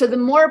Starboard. So the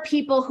more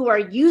people who are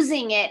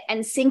using it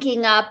and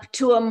syncing up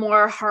to a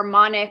more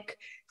harmonic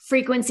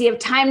frequency of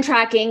time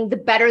tracking, the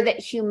better that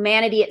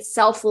humanity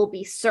itself will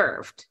be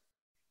served.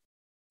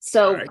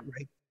 So right.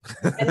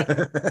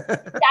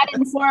 That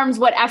informs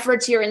what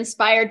efforts you're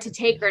inspired to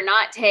take or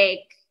not take.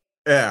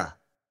 Yeah.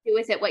 Do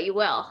with it what you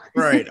will.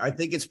 Right. I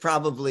think it's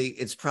probably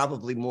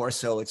more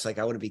so. It's like,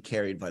 I want to be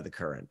carried by the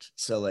current.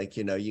 So like,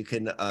 you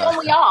can, don't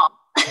we all?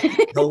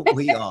 Don't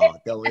we all?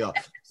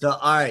 So,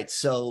 all right.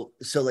 So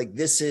like,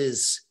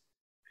 it's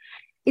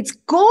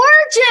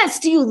gorgeous.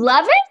 Do you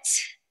love it?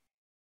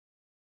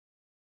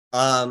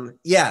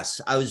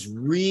 Yes, I was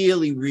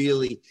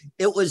really,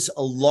 it was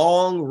a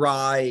long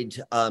ride.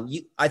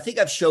 I think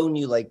I've shown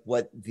you like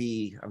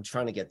I'm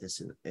trying to get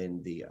this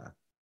in the,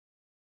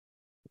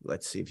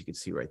 let's see if you can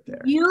see right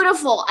there.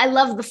 Beautiful. I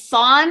love the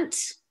font.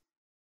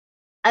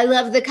 I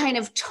love the kind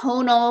of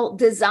tonal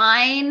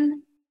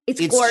design. It's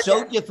gorgeous.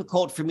 So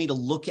difficult for me to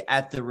look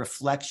at the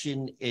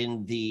reflection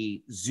in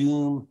the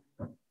Zoom.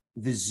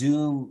 Because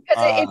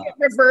it's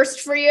reversed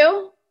for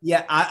you.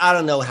 Yeah, I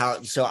don't know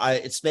how. So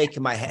it's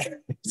making my head.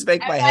 It's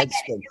making my head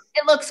spin.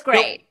 It looks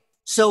great.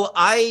 So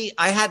I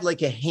had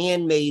like a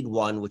handmade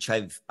one, which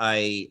I've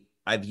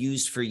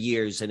used for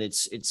years, and it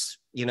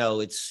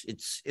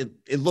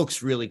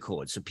looks really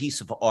cool. It's a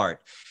piece of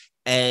art,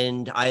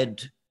 and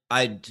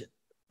I'd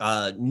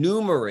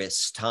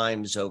numerous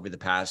times over the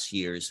past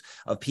years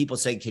of people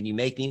saying, can you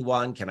make me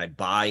one? Can I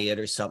buy it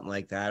or something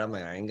like that? I'm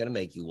like, I ain't going to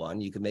make you one.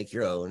 You can make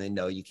your own. And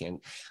no, you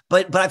can't.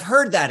 But I've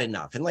heard that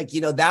enough. And like,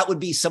 that would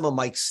be some of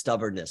Mike's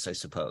stubbornness, I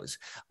suppose.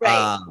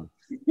 Right.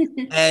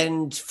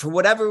 And for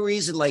whatever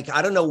reason, like,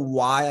 I don't know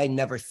why I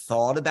never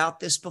thought about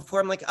this before.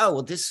 I'm like, oh,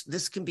 well,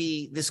 this could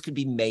be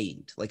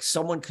made, like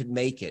someone could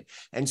make it.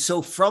 And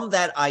so from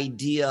that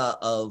idea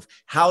of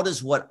how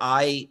does what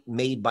I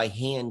made by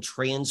hand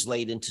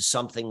translate into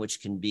something which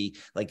can be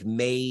like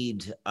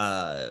made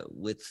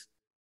with,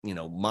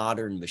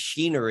 modern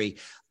machinery,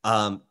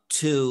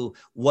 to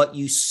what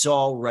you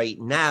saw right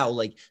now,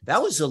 like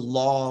that was a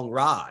long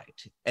ride,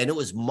 and it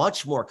was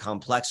much more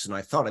complex than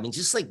I thought. I mean,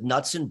 just like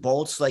nuts and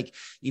bolts, like,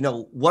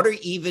 what are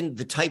even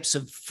the types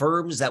of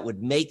firms that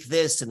would make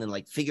this, and then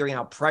like figuring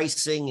out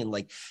pricing, and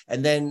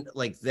then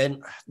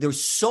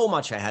there's so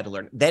much I had to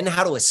learn. Then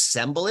how to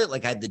assemble it.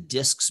 Like I had the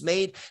discs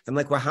made. I'm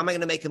like, well, how am I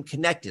going to make them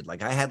connected?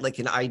 Like I had like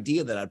an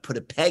idea that I'd put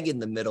a peg in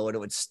the middle and it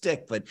would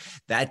stick, but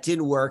that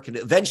didn't work. And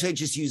eventually I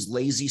just used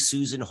Lazy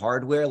Susan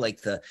hardware,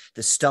 like the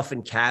stuff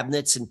in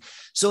cabinets. And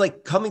so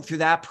like coming through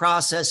that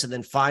process and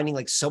then finding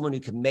like someone who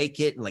can make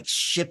it, and like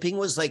shipping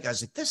was like, I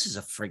was like, this is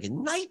a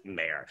friggin'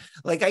 nightmare.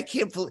 Like I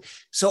can't believe.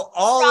 So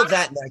all of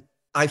that, like,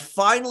 I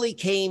finally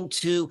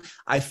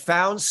I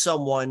found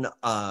someone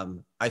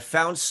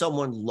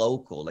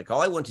local. Like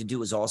all I want to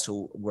do is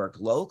also work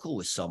local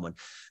with someone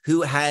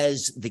who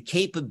has the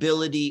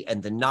capability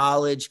and the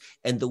knowledge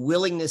and the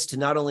willingness to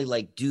not only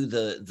like do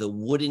the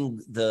wooden,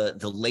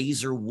 the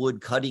laser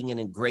wood cutting and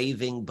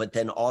engraving, but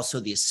then also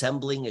the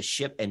assembling a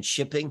ship and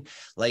shipping.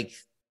 Like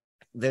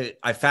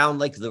I found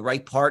like the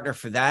right partner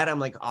for that.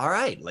 I'm like, all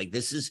right, like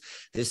this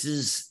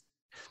is,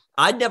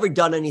 I'd never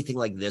done anything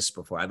like this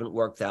before. I haven't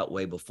worked that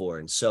way before.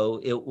 And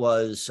so it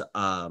was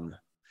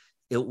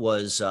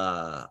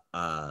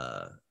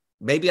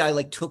maybe I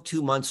like took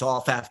 2 months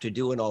off after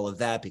doing all of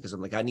that because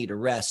I'm like, I need a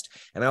rest.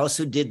 And I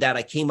also did that.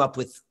 I came up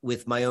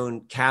with my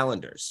own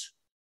calendars.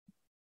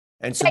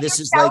 And so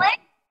this is selling? Like,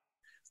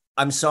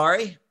 I'm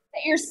sorry?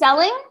 That you're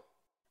selling?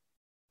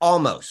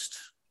 Almost.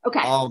 Okay.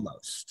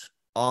 Almost.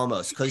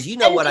 Cause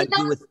what I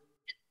do with.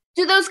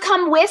 Do those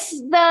come with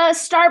the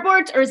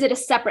starboards, or is it a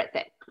separate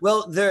thing?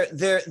 Well,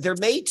 they're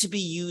made to be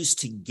used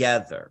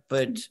together,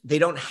 but they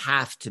don't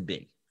have to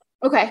be.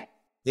 Okay.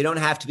 They don't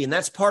have to be. And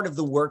that's part of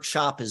the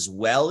workshop as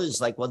well,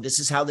 is like, well, this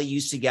is how they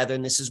use together.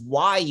 And this is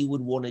why you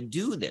would want to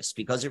do this,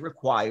 because it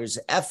requires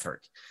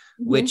effort,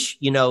 which,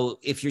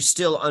 if you're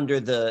still under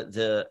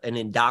an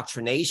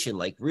indoctrination,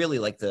 like really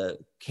like the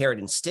carrot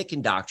and stick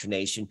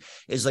indoctrination,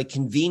 is like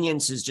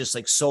convenience is just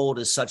like sold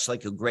as such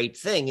like a great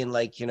thing. And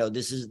like,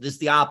 this is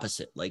the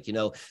opposite. Like,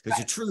 there's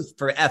a truth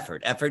for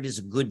effort. Effort is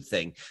a good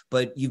thing,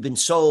 but you've been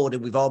sold,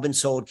 and we've all been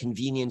sold,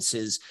 convenience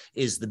is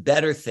the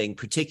better thing,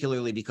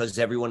 particularly because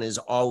everyone is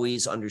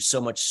always under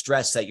so much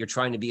stress that you're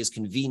trying to be as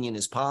convenient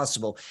as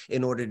possible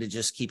in order to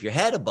just keep your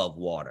head above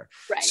water.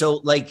 Right.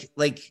 So like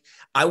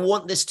I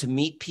want this to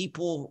meet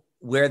people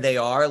where they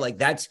are.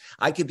 Like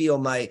I could be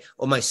on my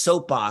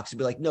soapbox and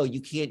be like, no,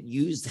 you can't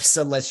use this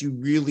unless you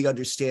really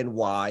understand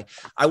why.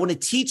 I want to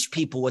teach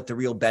people what the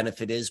real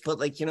benefit is, but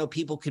like,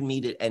 people can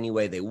meet it any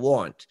way they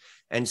want.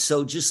 And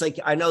so just like,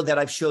 I know that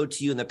I've showed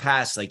to you in the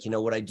past, like,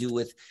 what I do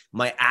with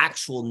my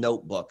actual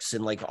notebooks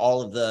and like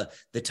all of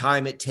the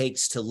time it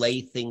takes to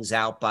lay things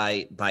out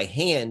by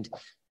hand.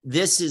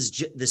 This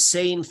is the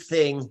same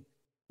thing,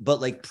 but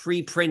like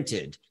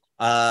pre-printed,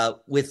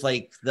 with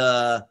like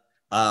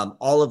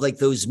all of like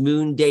those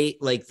moon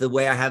date, like the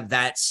way I have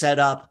that set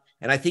up.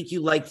 And I think you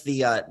like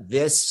the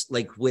this,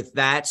 like with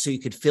that, so you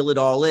could fill it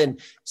all in.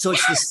 So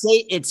it's the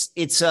same.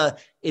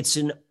 It's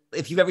an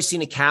if you've ever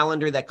seen a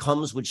calendar that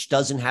comes which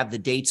doesn't have the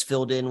dates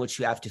filled in, which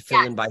you have to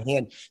fill in by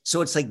hand.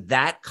 So it's like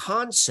that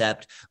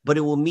concept, but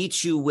it will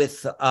meet you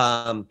with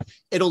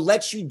it'll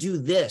let you do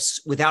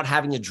this without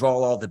having to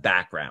draw all the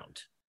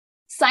background.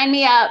 Sign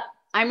me up.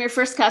 I'm your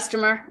first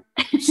customer.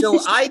 So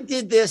I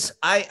did this.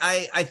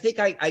 I think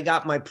I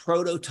got my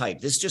prototype.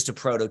 This is just a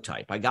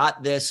prototype. I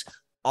got this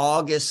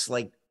August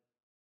like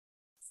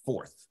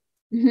 4th.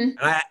 Mhm.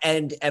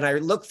 And I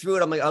look through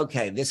it. I'm like,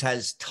 okay, this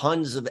has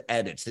tons of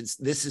edits.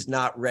 This is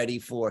not ready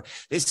for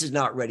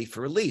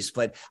release.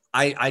 But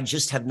I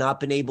just have not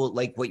been able,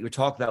 like what you were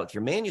talking about with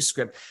your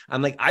manuscript.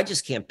 I'm like, I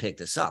just can't pick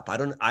this up.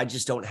 I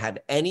just don't have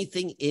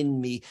anything in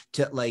me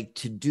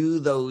to do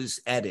those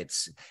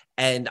edits.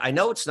 And I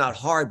know it's not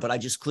hard, but I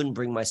just couldn't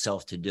bring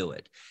myself to do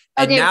it.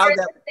 And Okay, now we're in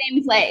that the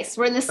same place.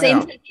 We're in the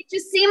same place. It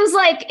just seems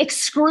like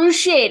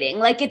excruciating.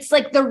 Like it's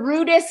like the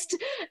rudest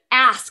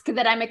ask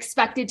that I'm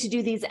expected to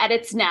do these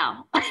edits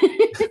now.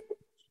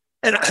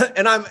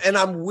 and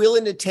I'm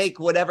willing to take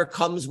whatever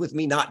comes with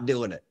me not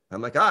doing it.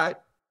 I'm like, all right,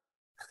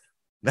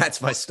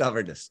 that's my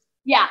stubbornness.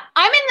 Yeah,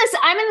 I'm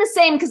in the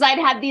same, because I'd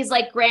had these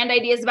like grand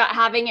ideas about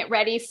having it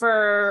ready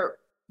for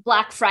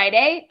Black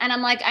Friday, and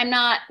I'm like, I'm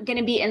not going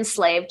to be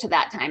enslaved to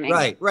that timing.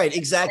 Right,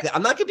 exactly.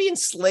 I'm not going to be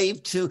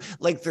enslaved to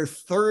like their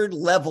third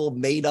level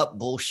made up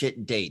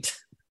bullshit date.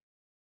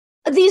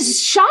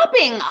 These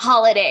shopping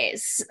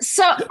holidays.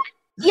 So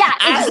yeah,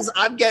 as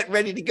I'm getting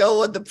ready to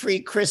go on the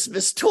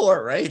pre-Christmas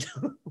tour, right?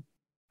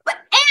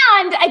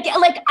 And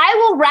I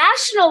will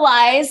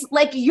rationalize,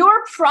 like,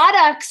 your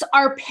products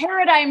are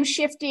paradigm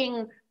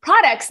shifting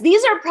products.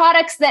 These are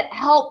products that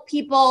help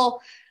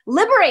people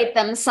liberate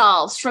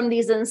themselves from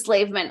these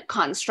enslavement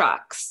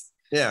constructs.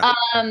 Yeah.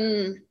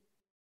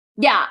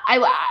 Yeah, I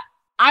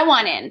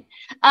want in.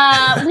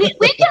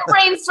 We can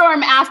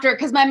brainstorm after,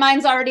 because my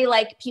mind's already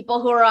like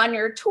people who are on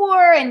your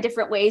tour and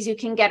different ways you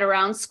can get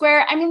around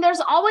Square. I mean,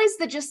 there's always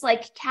the just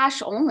like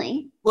cash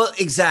only. Well,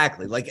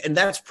 exactly. Like, and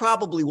that's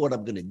probably what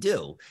I'm going to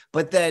do.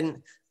 But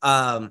then,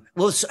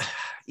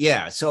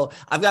 yeah. So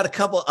I got a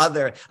couple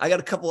other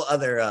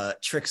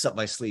tricks up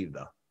my sleeve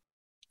though.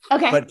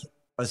 Okay. But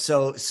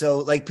so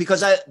like,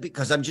 because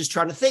I'm just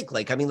trying to think,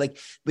 like, I mean, like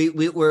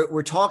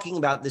we're talking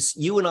about this.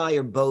 You and I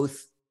are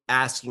both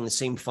asking the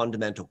same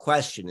fundamental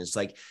question. It's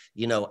like,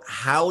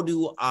 how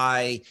do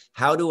I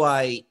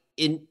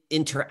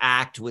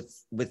interact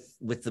with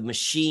the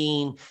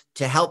machine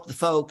to help the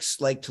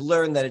folks, like, to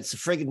learn that it's a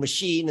friggin'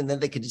 machine, and then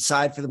they can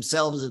decide for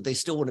themselves if they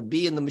still want to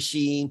be in the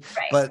machine,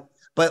 right.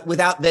 but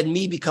without then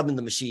me becoming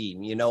the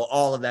machine,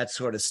 all of that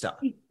sort of stuff.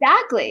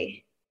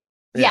 Exactly.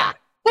 Yeah.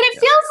 But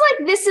it feels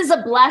like this is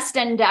a blessed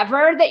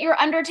endeavor that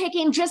you're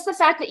undertaking. Just the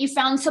fact that you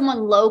found someone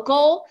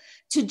local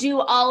to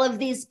do all of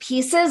these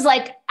pieces,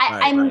 like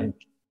I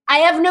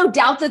have no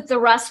doubt that the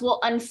rest will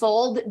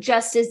unfold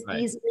just as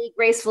easily,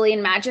 gracefully,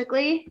 and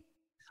magically.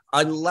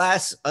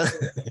 Unless,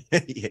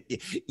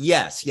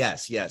 yes.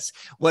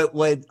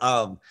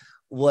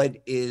 What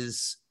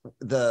is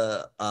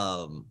the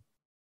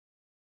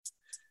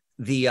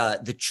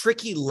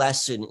tricky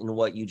lesson in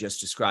what you just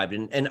described,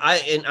 and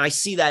I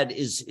see that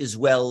as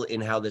well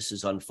in how this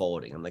is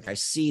unfolding. I'm like, I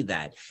see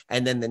that,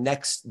 and then the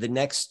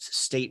next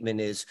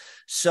statement is,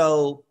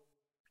 so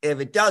if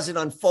it doesn't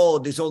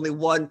unfold, there's only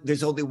one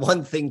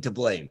thing to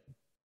blame,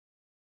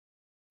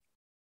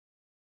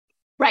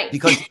 right?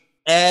 Because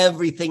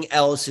everything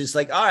else is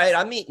like, all right,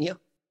 I'm meeting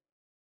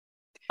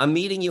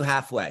you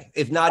halfway,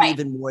 if not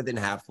even more than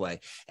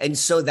halfway. And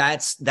so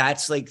that's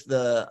like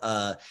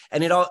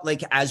and it all,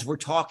 like, as we're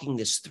talking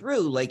this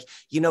through, like,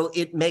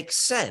 it makes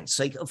sense.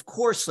 Like, of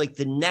course, like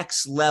the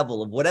next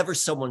level of whatever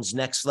someone's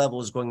next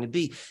level is going to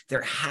be,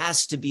 there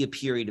has to be a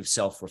period of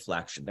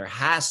self-reflection. There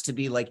has to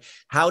be like,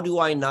 how do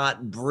I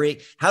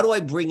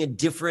bring a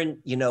different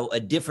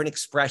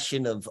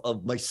expression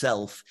of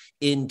myself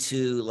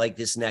into like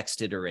this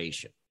next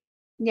iteration?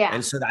 Yeah.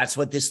 And so that's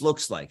what this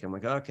looks like. I'm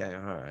like, okay,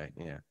 all right.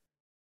 Yeah.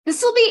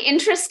 This will be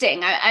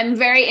interesting. I'm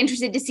very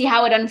interested to see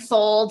how it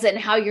unfolds and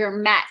how you're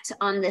met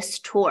on this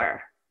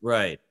tour.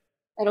 Right.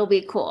 It'll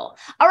be cool.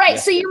 All right.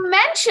 So you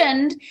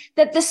mentioned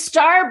that the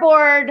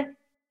Starboard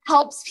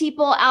helps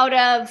people out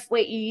of,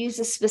 you used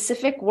a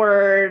specific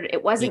word.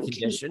 It wasn't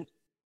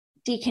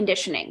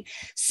deconditioning.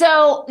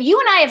 So you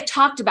and I have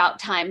talked about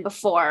time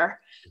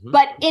before,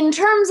 but in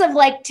terms of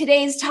like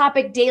today's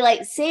topic,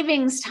 daylight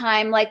savings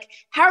time, like,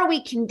 how are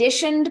we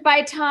conditioned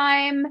by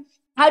time?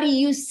 How do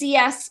you see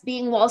us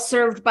being well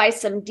served by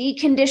some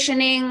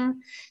deconditioning?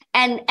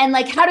 And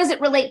like, how does it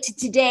relate to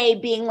today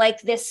being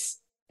like this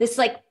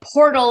like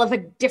portal of a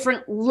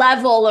different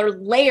level or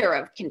layer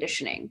of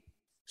conditioning?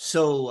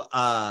 So,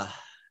 all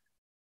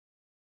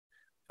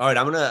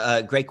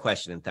right, great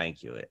question. And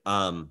thank you.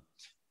 I'm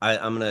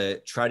going to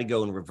try to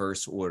go in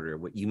reverse order.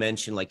 What you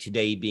mentioned, like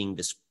today being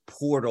this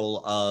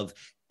portal of,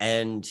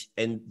 and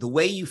the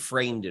way you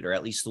framed it, or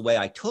at least the way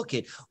I took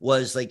it,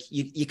 was like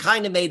you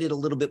kind of made it a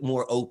little bit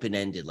more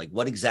open-ended. Like,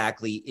 what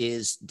exactly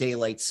is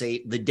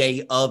the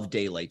day of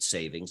daylight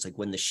savings, like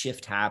when the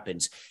shift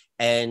happens,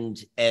 and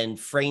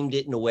framed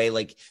it in a way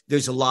like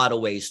there's a lot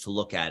of ways to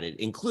look at it,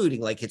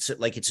 including like it's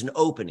an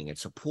opening,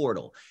 it's a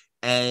portal.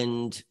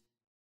 And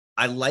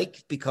I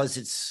like,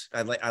 because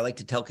I like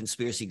to tell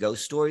conspiracy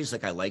ghost stories.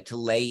 Like, I like to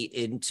lean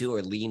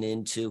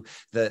into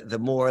the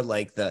more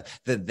like the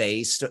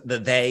they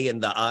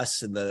and the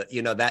us and the,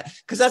 that,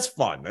 because that's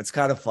fun. That's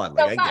kind of fun.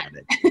 Like, I get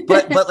it.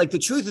 But like the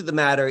truth of the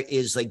matter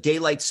is, like,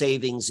 daylight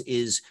savings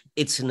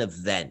it's an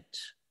event.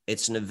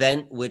 It's an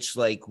event which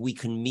like we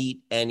can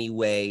meet any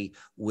way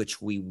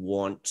which we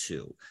want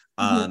to.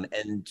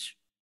 And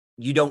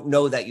you don't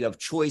know that you have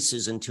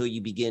choices until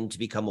you begin to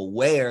become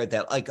aware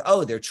that like,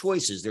 oh, there are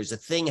choices. There's a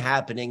thing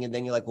happening. And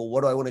then you're like, well,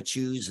 what do I want to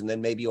choose? And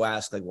then maybe you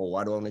ask like, well,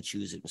 why do I want to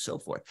choose it and so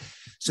forth.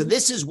 So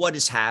this is what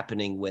is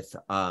happening with,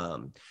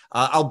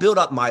 I'll build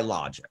up my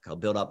logic.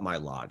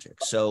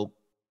 So,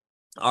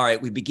 all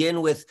right, we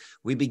begin with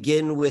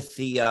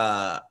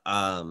the,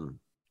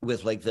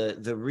 with like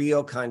the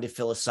real kind of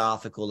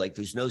philosophical, like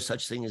there's no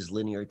such thing as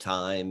linear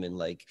time, and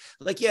like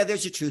yeah,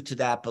 there's a truth to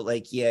that, but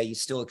like yeah, you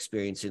still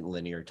experience it in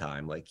linear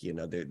time, like you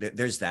know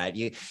there's that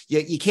you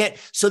can't,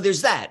 so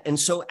there's that. And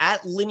so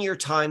at linear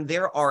time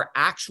there are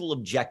actual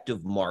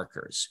objective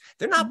markers.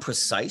 They're not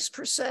precise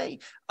per se,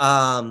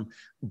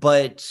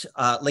 but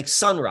like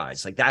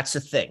sunrise, like that's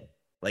a thing.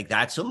 Like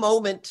that's a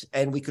moment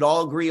and we could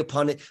all agree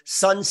upon it.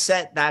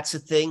 Sunset, that's a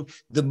thing.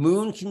 The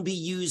moon can be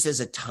used as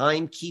a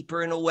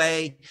timekeeper in a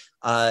way.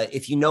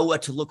 If you know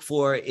what to look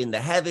for in the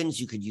heavens,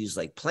 you could use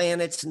like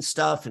planets and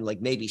stuff and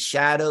like maybe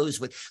shadows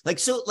with like,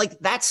 so like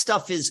that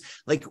stuff is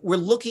like, we're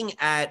looking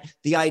at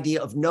the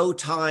idea of no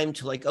time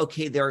to like,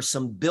 okay, there are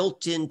some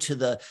built into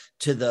the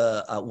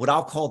what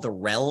I'll call the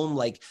realm,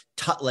 like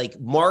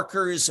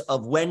markers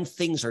of when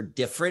things are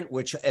different,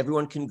 which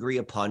everyone can agree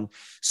upon.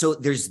 So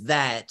there's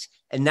that.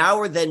 And now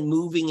we're then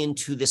moving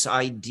into this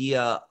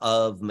idea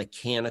of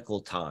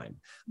mechanical time.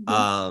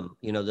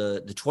 You know,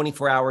 the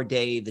 24-hour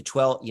day, the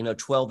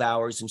 12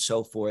 hours and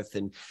so forth.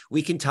 And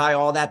we can tie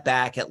all that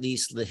back, at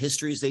least the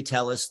histories they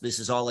tell us, this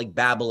is all like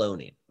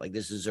Babylonian, like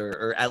this is,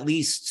 or at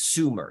least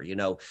Sumer, you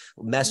know,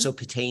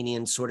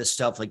 Mesopotamian sort of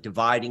stuff, like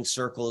dividing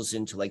circles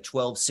into like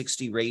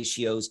 1260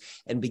 ratios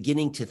and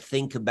beginning to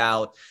think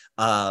about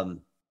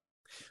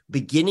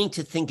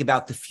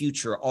the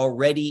future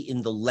already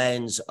in the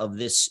lens of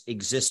this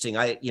existing.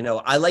 I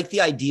like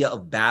the idea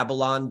of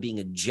Babylon being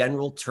a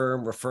general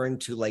term referring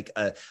to like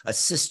a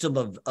system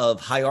of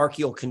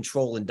hierarchical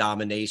control and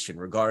domination,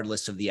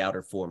 regardless of the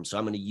outer form. So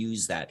I'm going to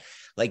use that.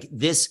 Like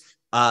this,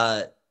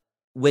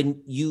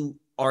 when you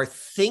are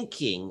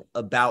thinking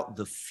about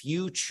the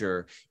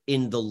future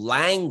in the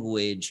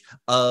language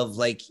of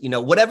like, you know,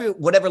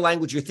 whatever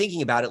language you're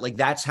thinking about it, like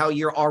that's how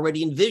you're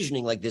already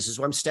envisioning, like this is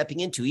what I'm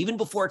stepping into, even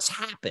before it's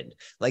happened.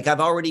 Like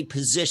I've already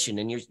positioned,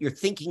 and you're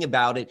thinking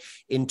about it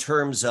in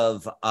terms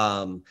of,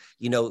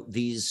 you know,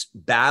 these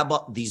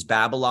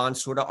Babylon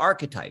sort of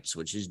archetypes,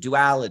 which is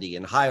duality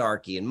and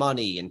hierarchy and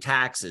money and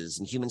taxes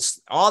and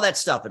humans, all that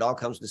stuff. It all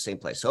comes to the same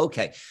place.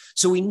 Okay.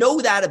 So we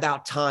know that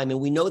about time, and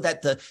we know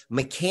that the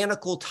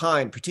mechanical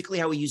time, particularly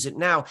how we use it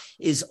now,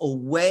 is a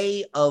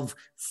way of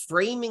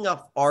framing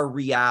up our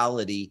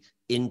reality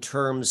in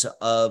terms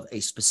of a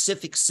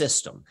specific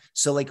system.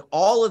 So like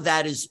all of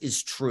that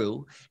is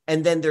true.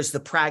 And then there's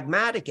the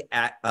pragmatic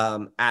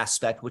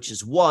aspect, which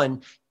is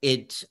one,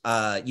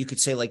 you could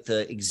say like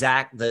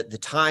the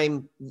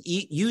time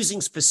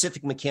using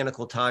specific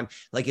mechanical time,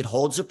 like it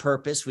holds a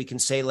purpose. We can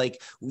say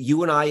like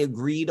you and I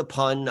agreed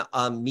upon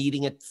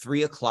meeting at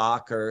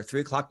 3:00 or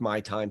 3:00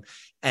 my time.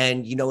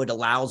 And, you know, it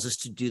allows us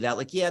to do that.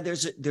 Like, yeah,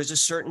 there's a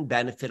certain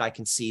benefit. I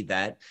can see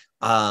that.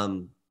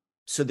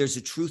 So there's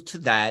a truth to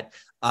that.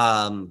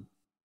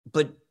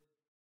 But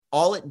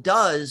all it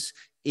does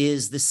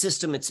is the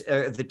system, it's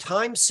the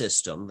time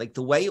system, like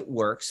the way it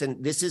works.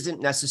 And this isn't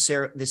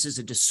necessary. This is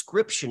a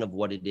description of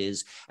what it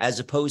is, as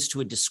opposed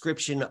to a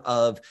description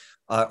of,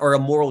 or a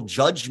moral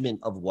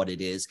judgment of what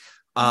it is.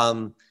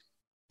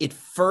 It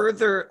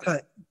further,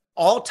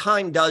 all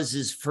time does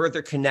is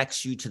further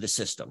connects you to the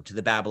system, to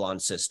the Babylon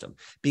system,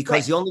 because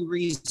right. The only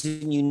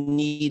reason you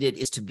need it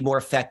is to be more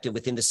effective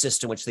within the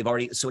system, which they've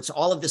already, so it's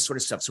all of this sort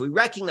of stuff. So we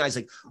recognize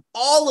like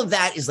all of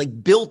that is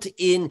like built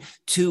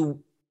into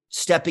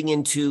stepping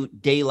into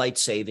daylight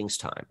savings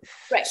time.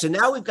 Right. So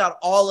now we've got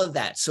all of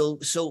that. So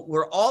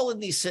we're all in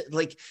these,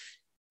 like,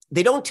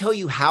 they don't tell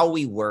you how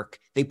we work.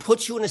 They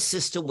put you in a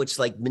system which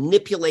like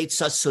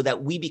manipulates us so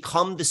that we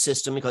become the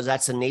system, because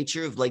that's the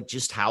nature of like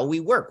just how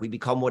we work. We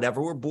become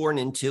whatever we're born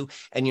into,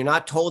 and you're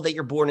not told that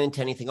you're born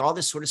into anything, all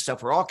this sort of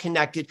stuff. We're all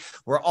connected.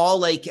 We're all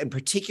like, and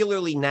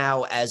particularly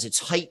now as it's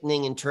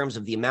heightening in terms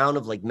of the amount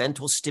of like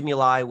mental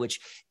stimuli, which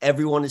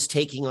everyone is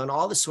taking on,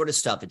 all this sort of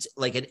stuff. It's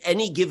like at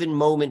any given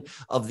moment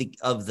of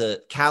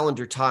the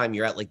calendar time,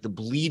 you're at like the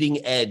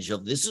bleeding edge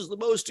of this is the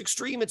most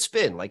extreme it's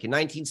been. Like in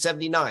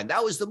 1979,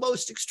 that was the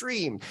most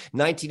extreme,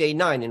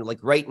 1989. And like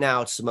right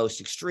now it's the most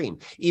extreme,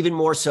 even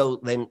more so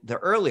than the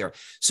earlier.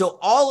 So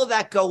all of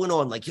that going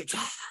on, like,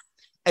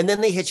 and then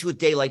they hit you with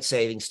daylight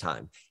savings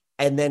time,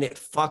 and then it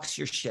fucks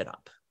your shit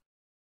up.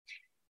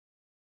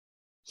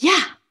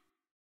 Yeah.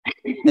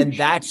 And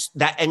that's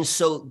that. And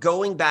so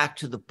going back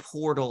to the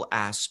portal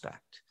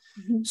aspect.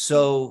 Mm-hmm.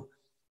 So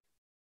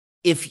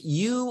if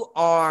you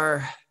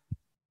are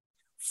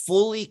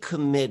fully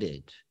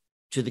committed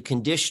to the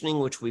conditioning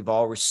which we've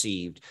all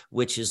received,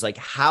 which is like,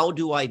 how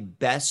do I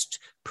best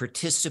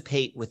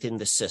participate within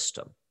the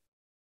system?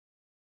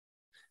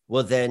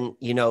 Well, then,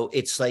 you know,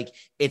 it's the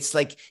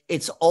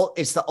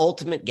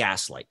ultimate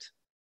gaslight.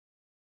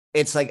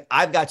 It's like,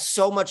 I've got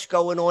so much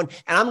going on,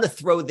 and I'm going to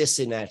throw this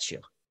in at you.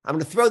 I'm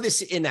going to throw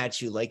this in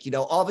at you. Like,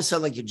 all of a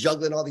sudden, like you're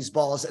juggling all these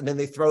balls and then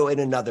they throw in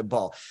another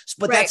ball.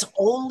 But that's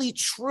only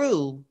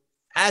true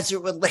as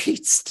it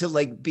relates to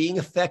like being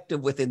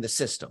effective within the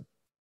system.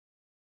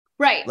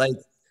 Right. Like,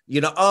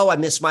 oh, I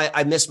missed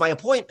my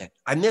appointment.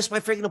 I missed my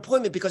freaking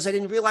appointment because I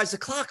didn't realize the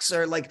clocks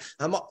are like,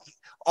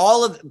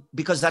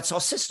 because that's all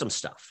system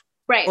stuff.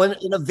 Right.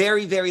 In a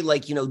very, very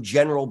like,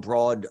 general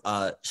broad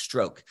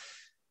stroke.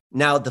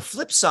 Now, the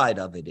flip side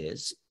of it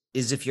is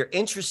if you're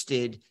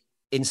interested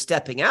in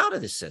stepping out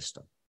of the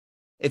system,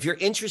 if you're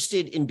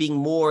interested in being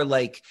more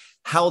like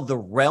how the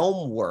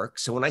realm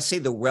works. So when I say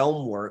the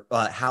realm work,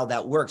 how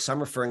that works, I'm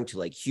referring to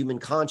like human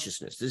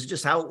consciousness. This is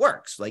just how it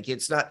works. Like,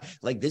 it's not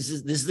like this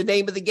is the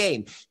name of the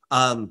game.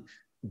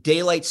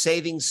 Daylight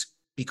savings,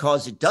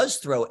 because it does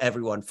throw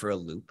everyone for a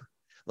loop.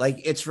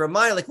 Like, it's a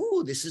reminder, like,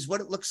 ooh, this is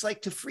what it looks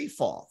like to free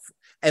fall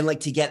and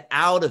like to get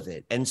out of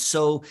it. And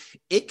so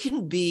it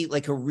can be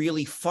like a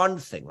really fun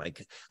thing,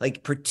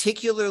 like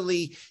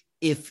particularly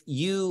if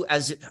you,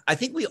 I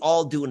think we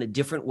all do in a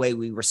different way,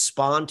 we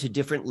respond to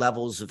different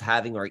levels of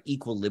having our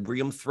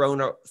equilibrium thrown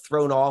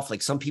off.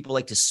 Like, some people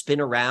like to spin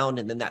around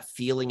and then that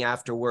feeling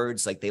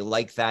afterwards, like they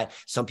like that.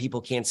 Some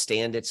people can't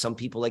stand it. Some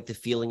people like the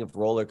feeling of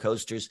roller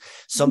coasters.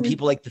 Some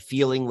people like the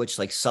feeling which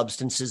like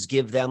substances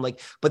give them, like,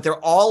 but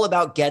they're all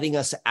about getting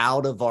us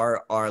out of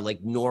our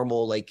like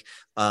normal, like,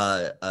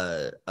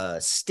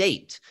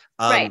 state.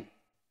 Right.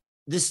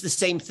 This is the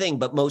same thing,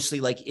 but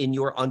mostly like in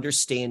your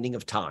understanding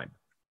of time.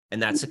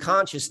 And that's a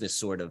consciousness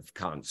sort of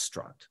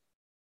construct.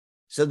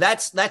 So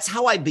that's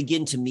how I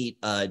begin to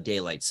meet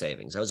daylight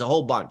savings. There was a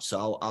whole bunch.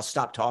 So I'll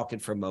stop talking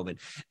for a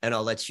moment and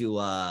I'll let you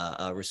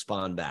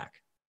respond back.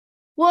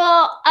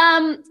 Well,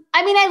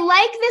 I mean, I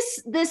like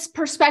this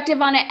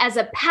perspective on it as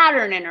a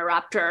pattern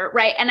interrupter,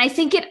 right? And I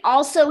think it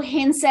also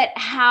hints at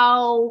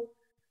how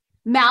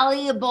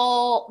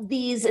malleable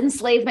these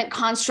enslavement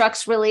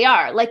constructs really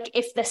are. Like,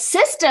 if the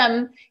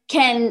system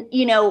can,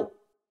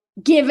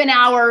 give an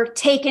hour,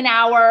 take an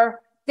hour,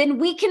 then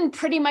we can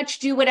pretty much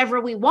do whatever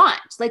we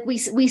want. Like, we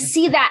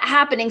see that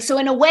happening. So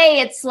in a way,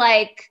 it's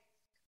like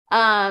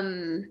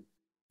a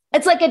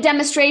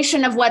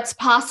demonstration of what's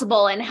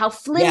possible and how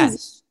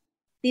flimsy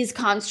these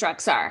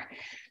constructs are.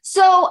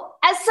 So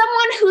as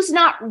someone who's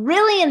not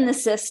really in the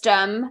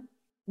system,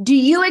 do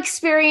you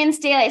experience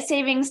daylight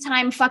savings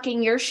time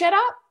fucking your shit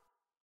up?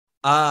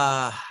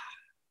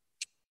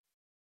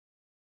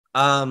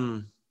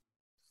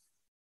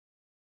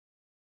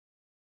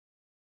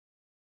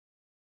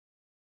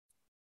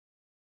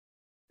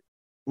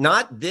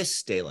 Not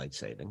this daylight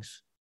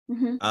savings.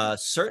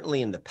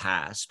 Certainly in the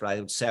past, but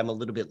I would say I'm a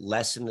little bit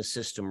less in the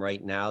system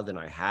right now than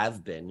I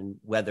have been. And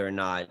whether or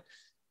not,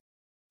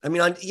 I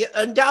mean,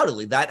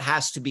 undoubtedly that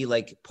has to be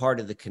like part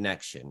of the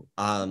connection.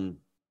 I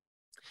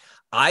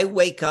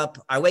wake up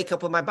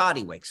when my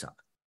body wakes up.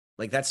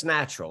 Like, that's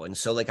natural. And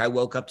so like I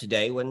woke up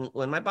today when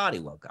my body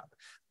woke up.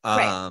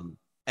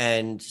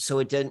 And so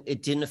it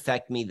didn't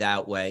affect me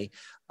that way.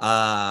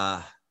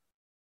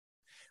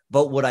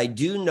 But what I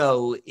do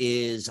know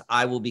is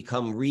I will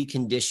become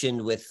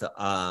reconditioned with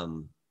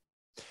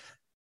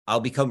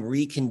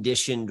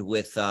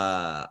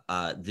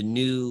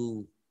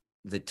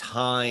the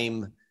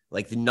time,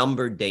 like the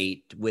number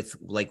date with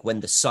like when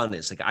the sun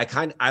is. Like,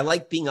 I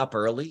like being up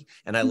early,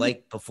 and I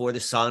like before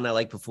the sun. I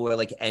like before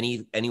like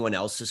anyone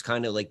else is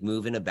kind of like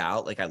moving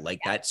about. Like, I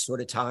like that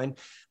sort of time.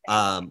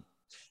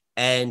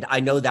 And I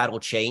know that'll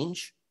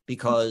change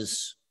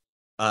because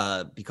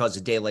of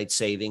daylight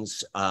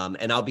savings,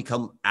 and I'll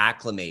become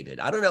acclimated.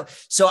 I don't know.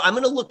 So I'm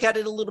going to look at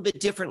it a little bit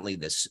differently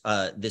this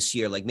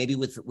year, like maybe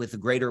with a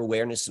greater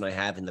awareness than I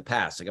have in the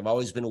past. Like, I've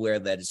always been aware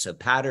that it's a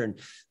pattern.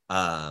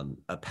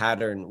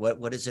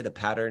 What is it? A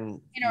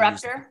pattern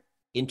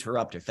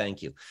interrupter.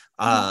 Thank you.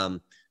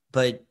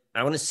 But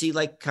I want to see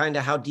like kind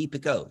of how deep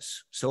it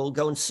goes. So we'll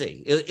go and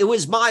see. It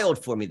was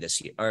mild for me this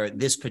year, or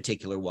this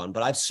particular one,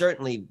 but I've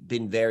certainly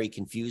been very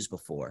confused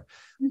before.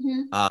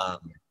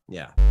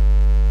 Yeah.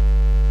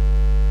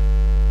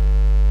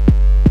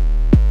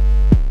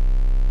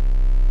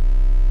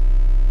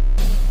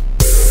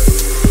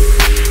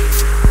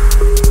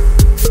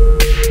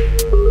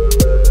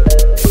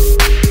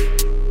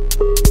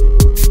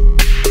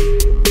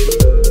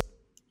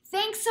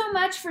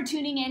 For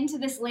tuning in to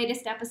this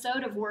latest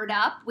episode of Word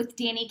Up with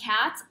Danny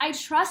Katz. I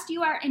trust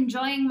you are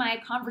enjoying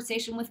my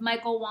conversation with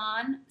Michael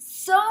Wann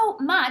so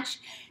much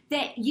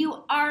that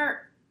you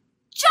are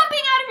jumping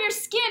out of your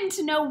skin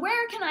to know,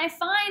 where can I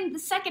find the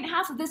second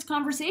half of this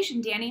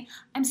conversation, Danny?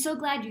 I'm so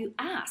glad you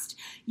asked.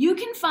 You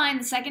can find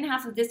the second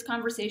half of this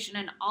conversation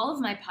and all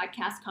of my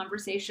podcast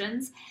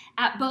conversations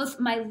at both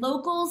my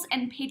locals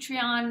and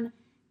Patreon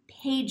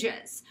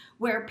pages,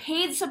 where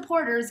paid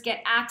supporters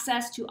get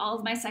access to all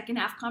of my second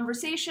half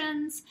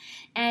conversations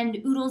and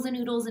oodles and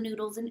oodles and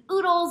oodles and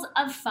oodles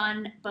of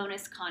fun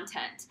bonus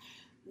content.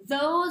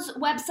 Those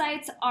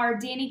websites are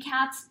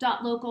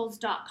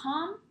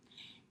dannycatz.locals.com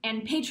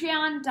and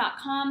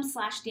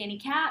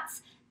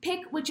patreon.com/dannycatz.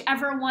 Pick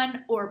whichever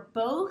one or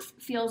both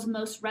feels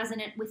most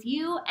resonant with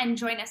you and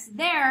join us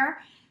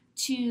there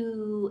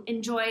to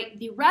enjoy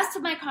the rest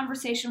of my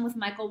conversation with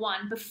Michael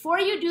Wann. Before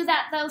you do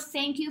that, though,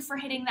 thank you for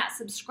hitting that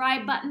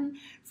subscribe button,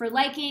 for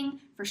liking,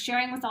 for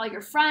sharing with all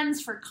your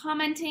friends, for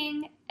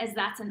commenting, as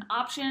that's an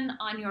option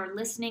on your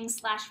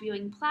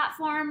listening/viewing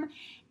platform.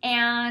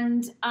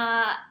 And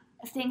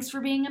thanks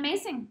for being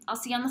amazing. I'll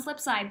see you on the flip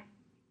side.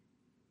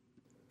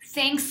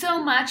 Thanks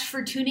so much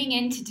for tuning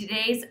in to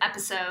today's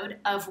episode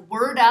of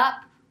Word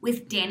Up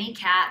with Danny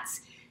Katz.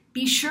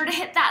 Be sure to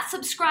hit that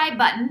subscribe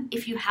button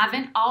if you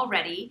haven't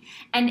already.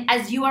 And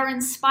as you are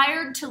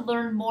inspired to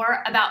learn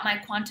more about my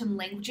quantum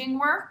languaging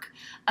work,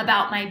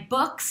 about my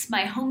books,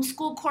 my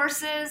homeschool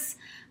courses,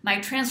 my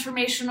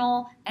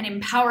transformational and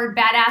empowered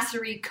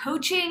badassery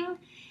coaching,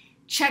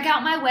 check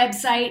out my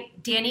website,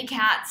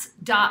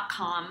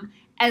 DannyKatz.com.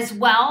 As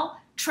well,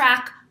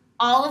 track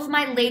all of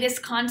my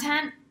latest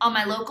content on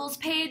my locals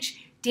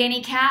page,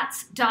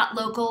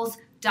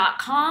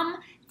 DannyKatz.locals.com.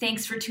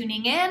 Thanks for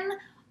tuning in.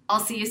 I'll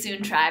see you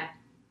soon, tribe.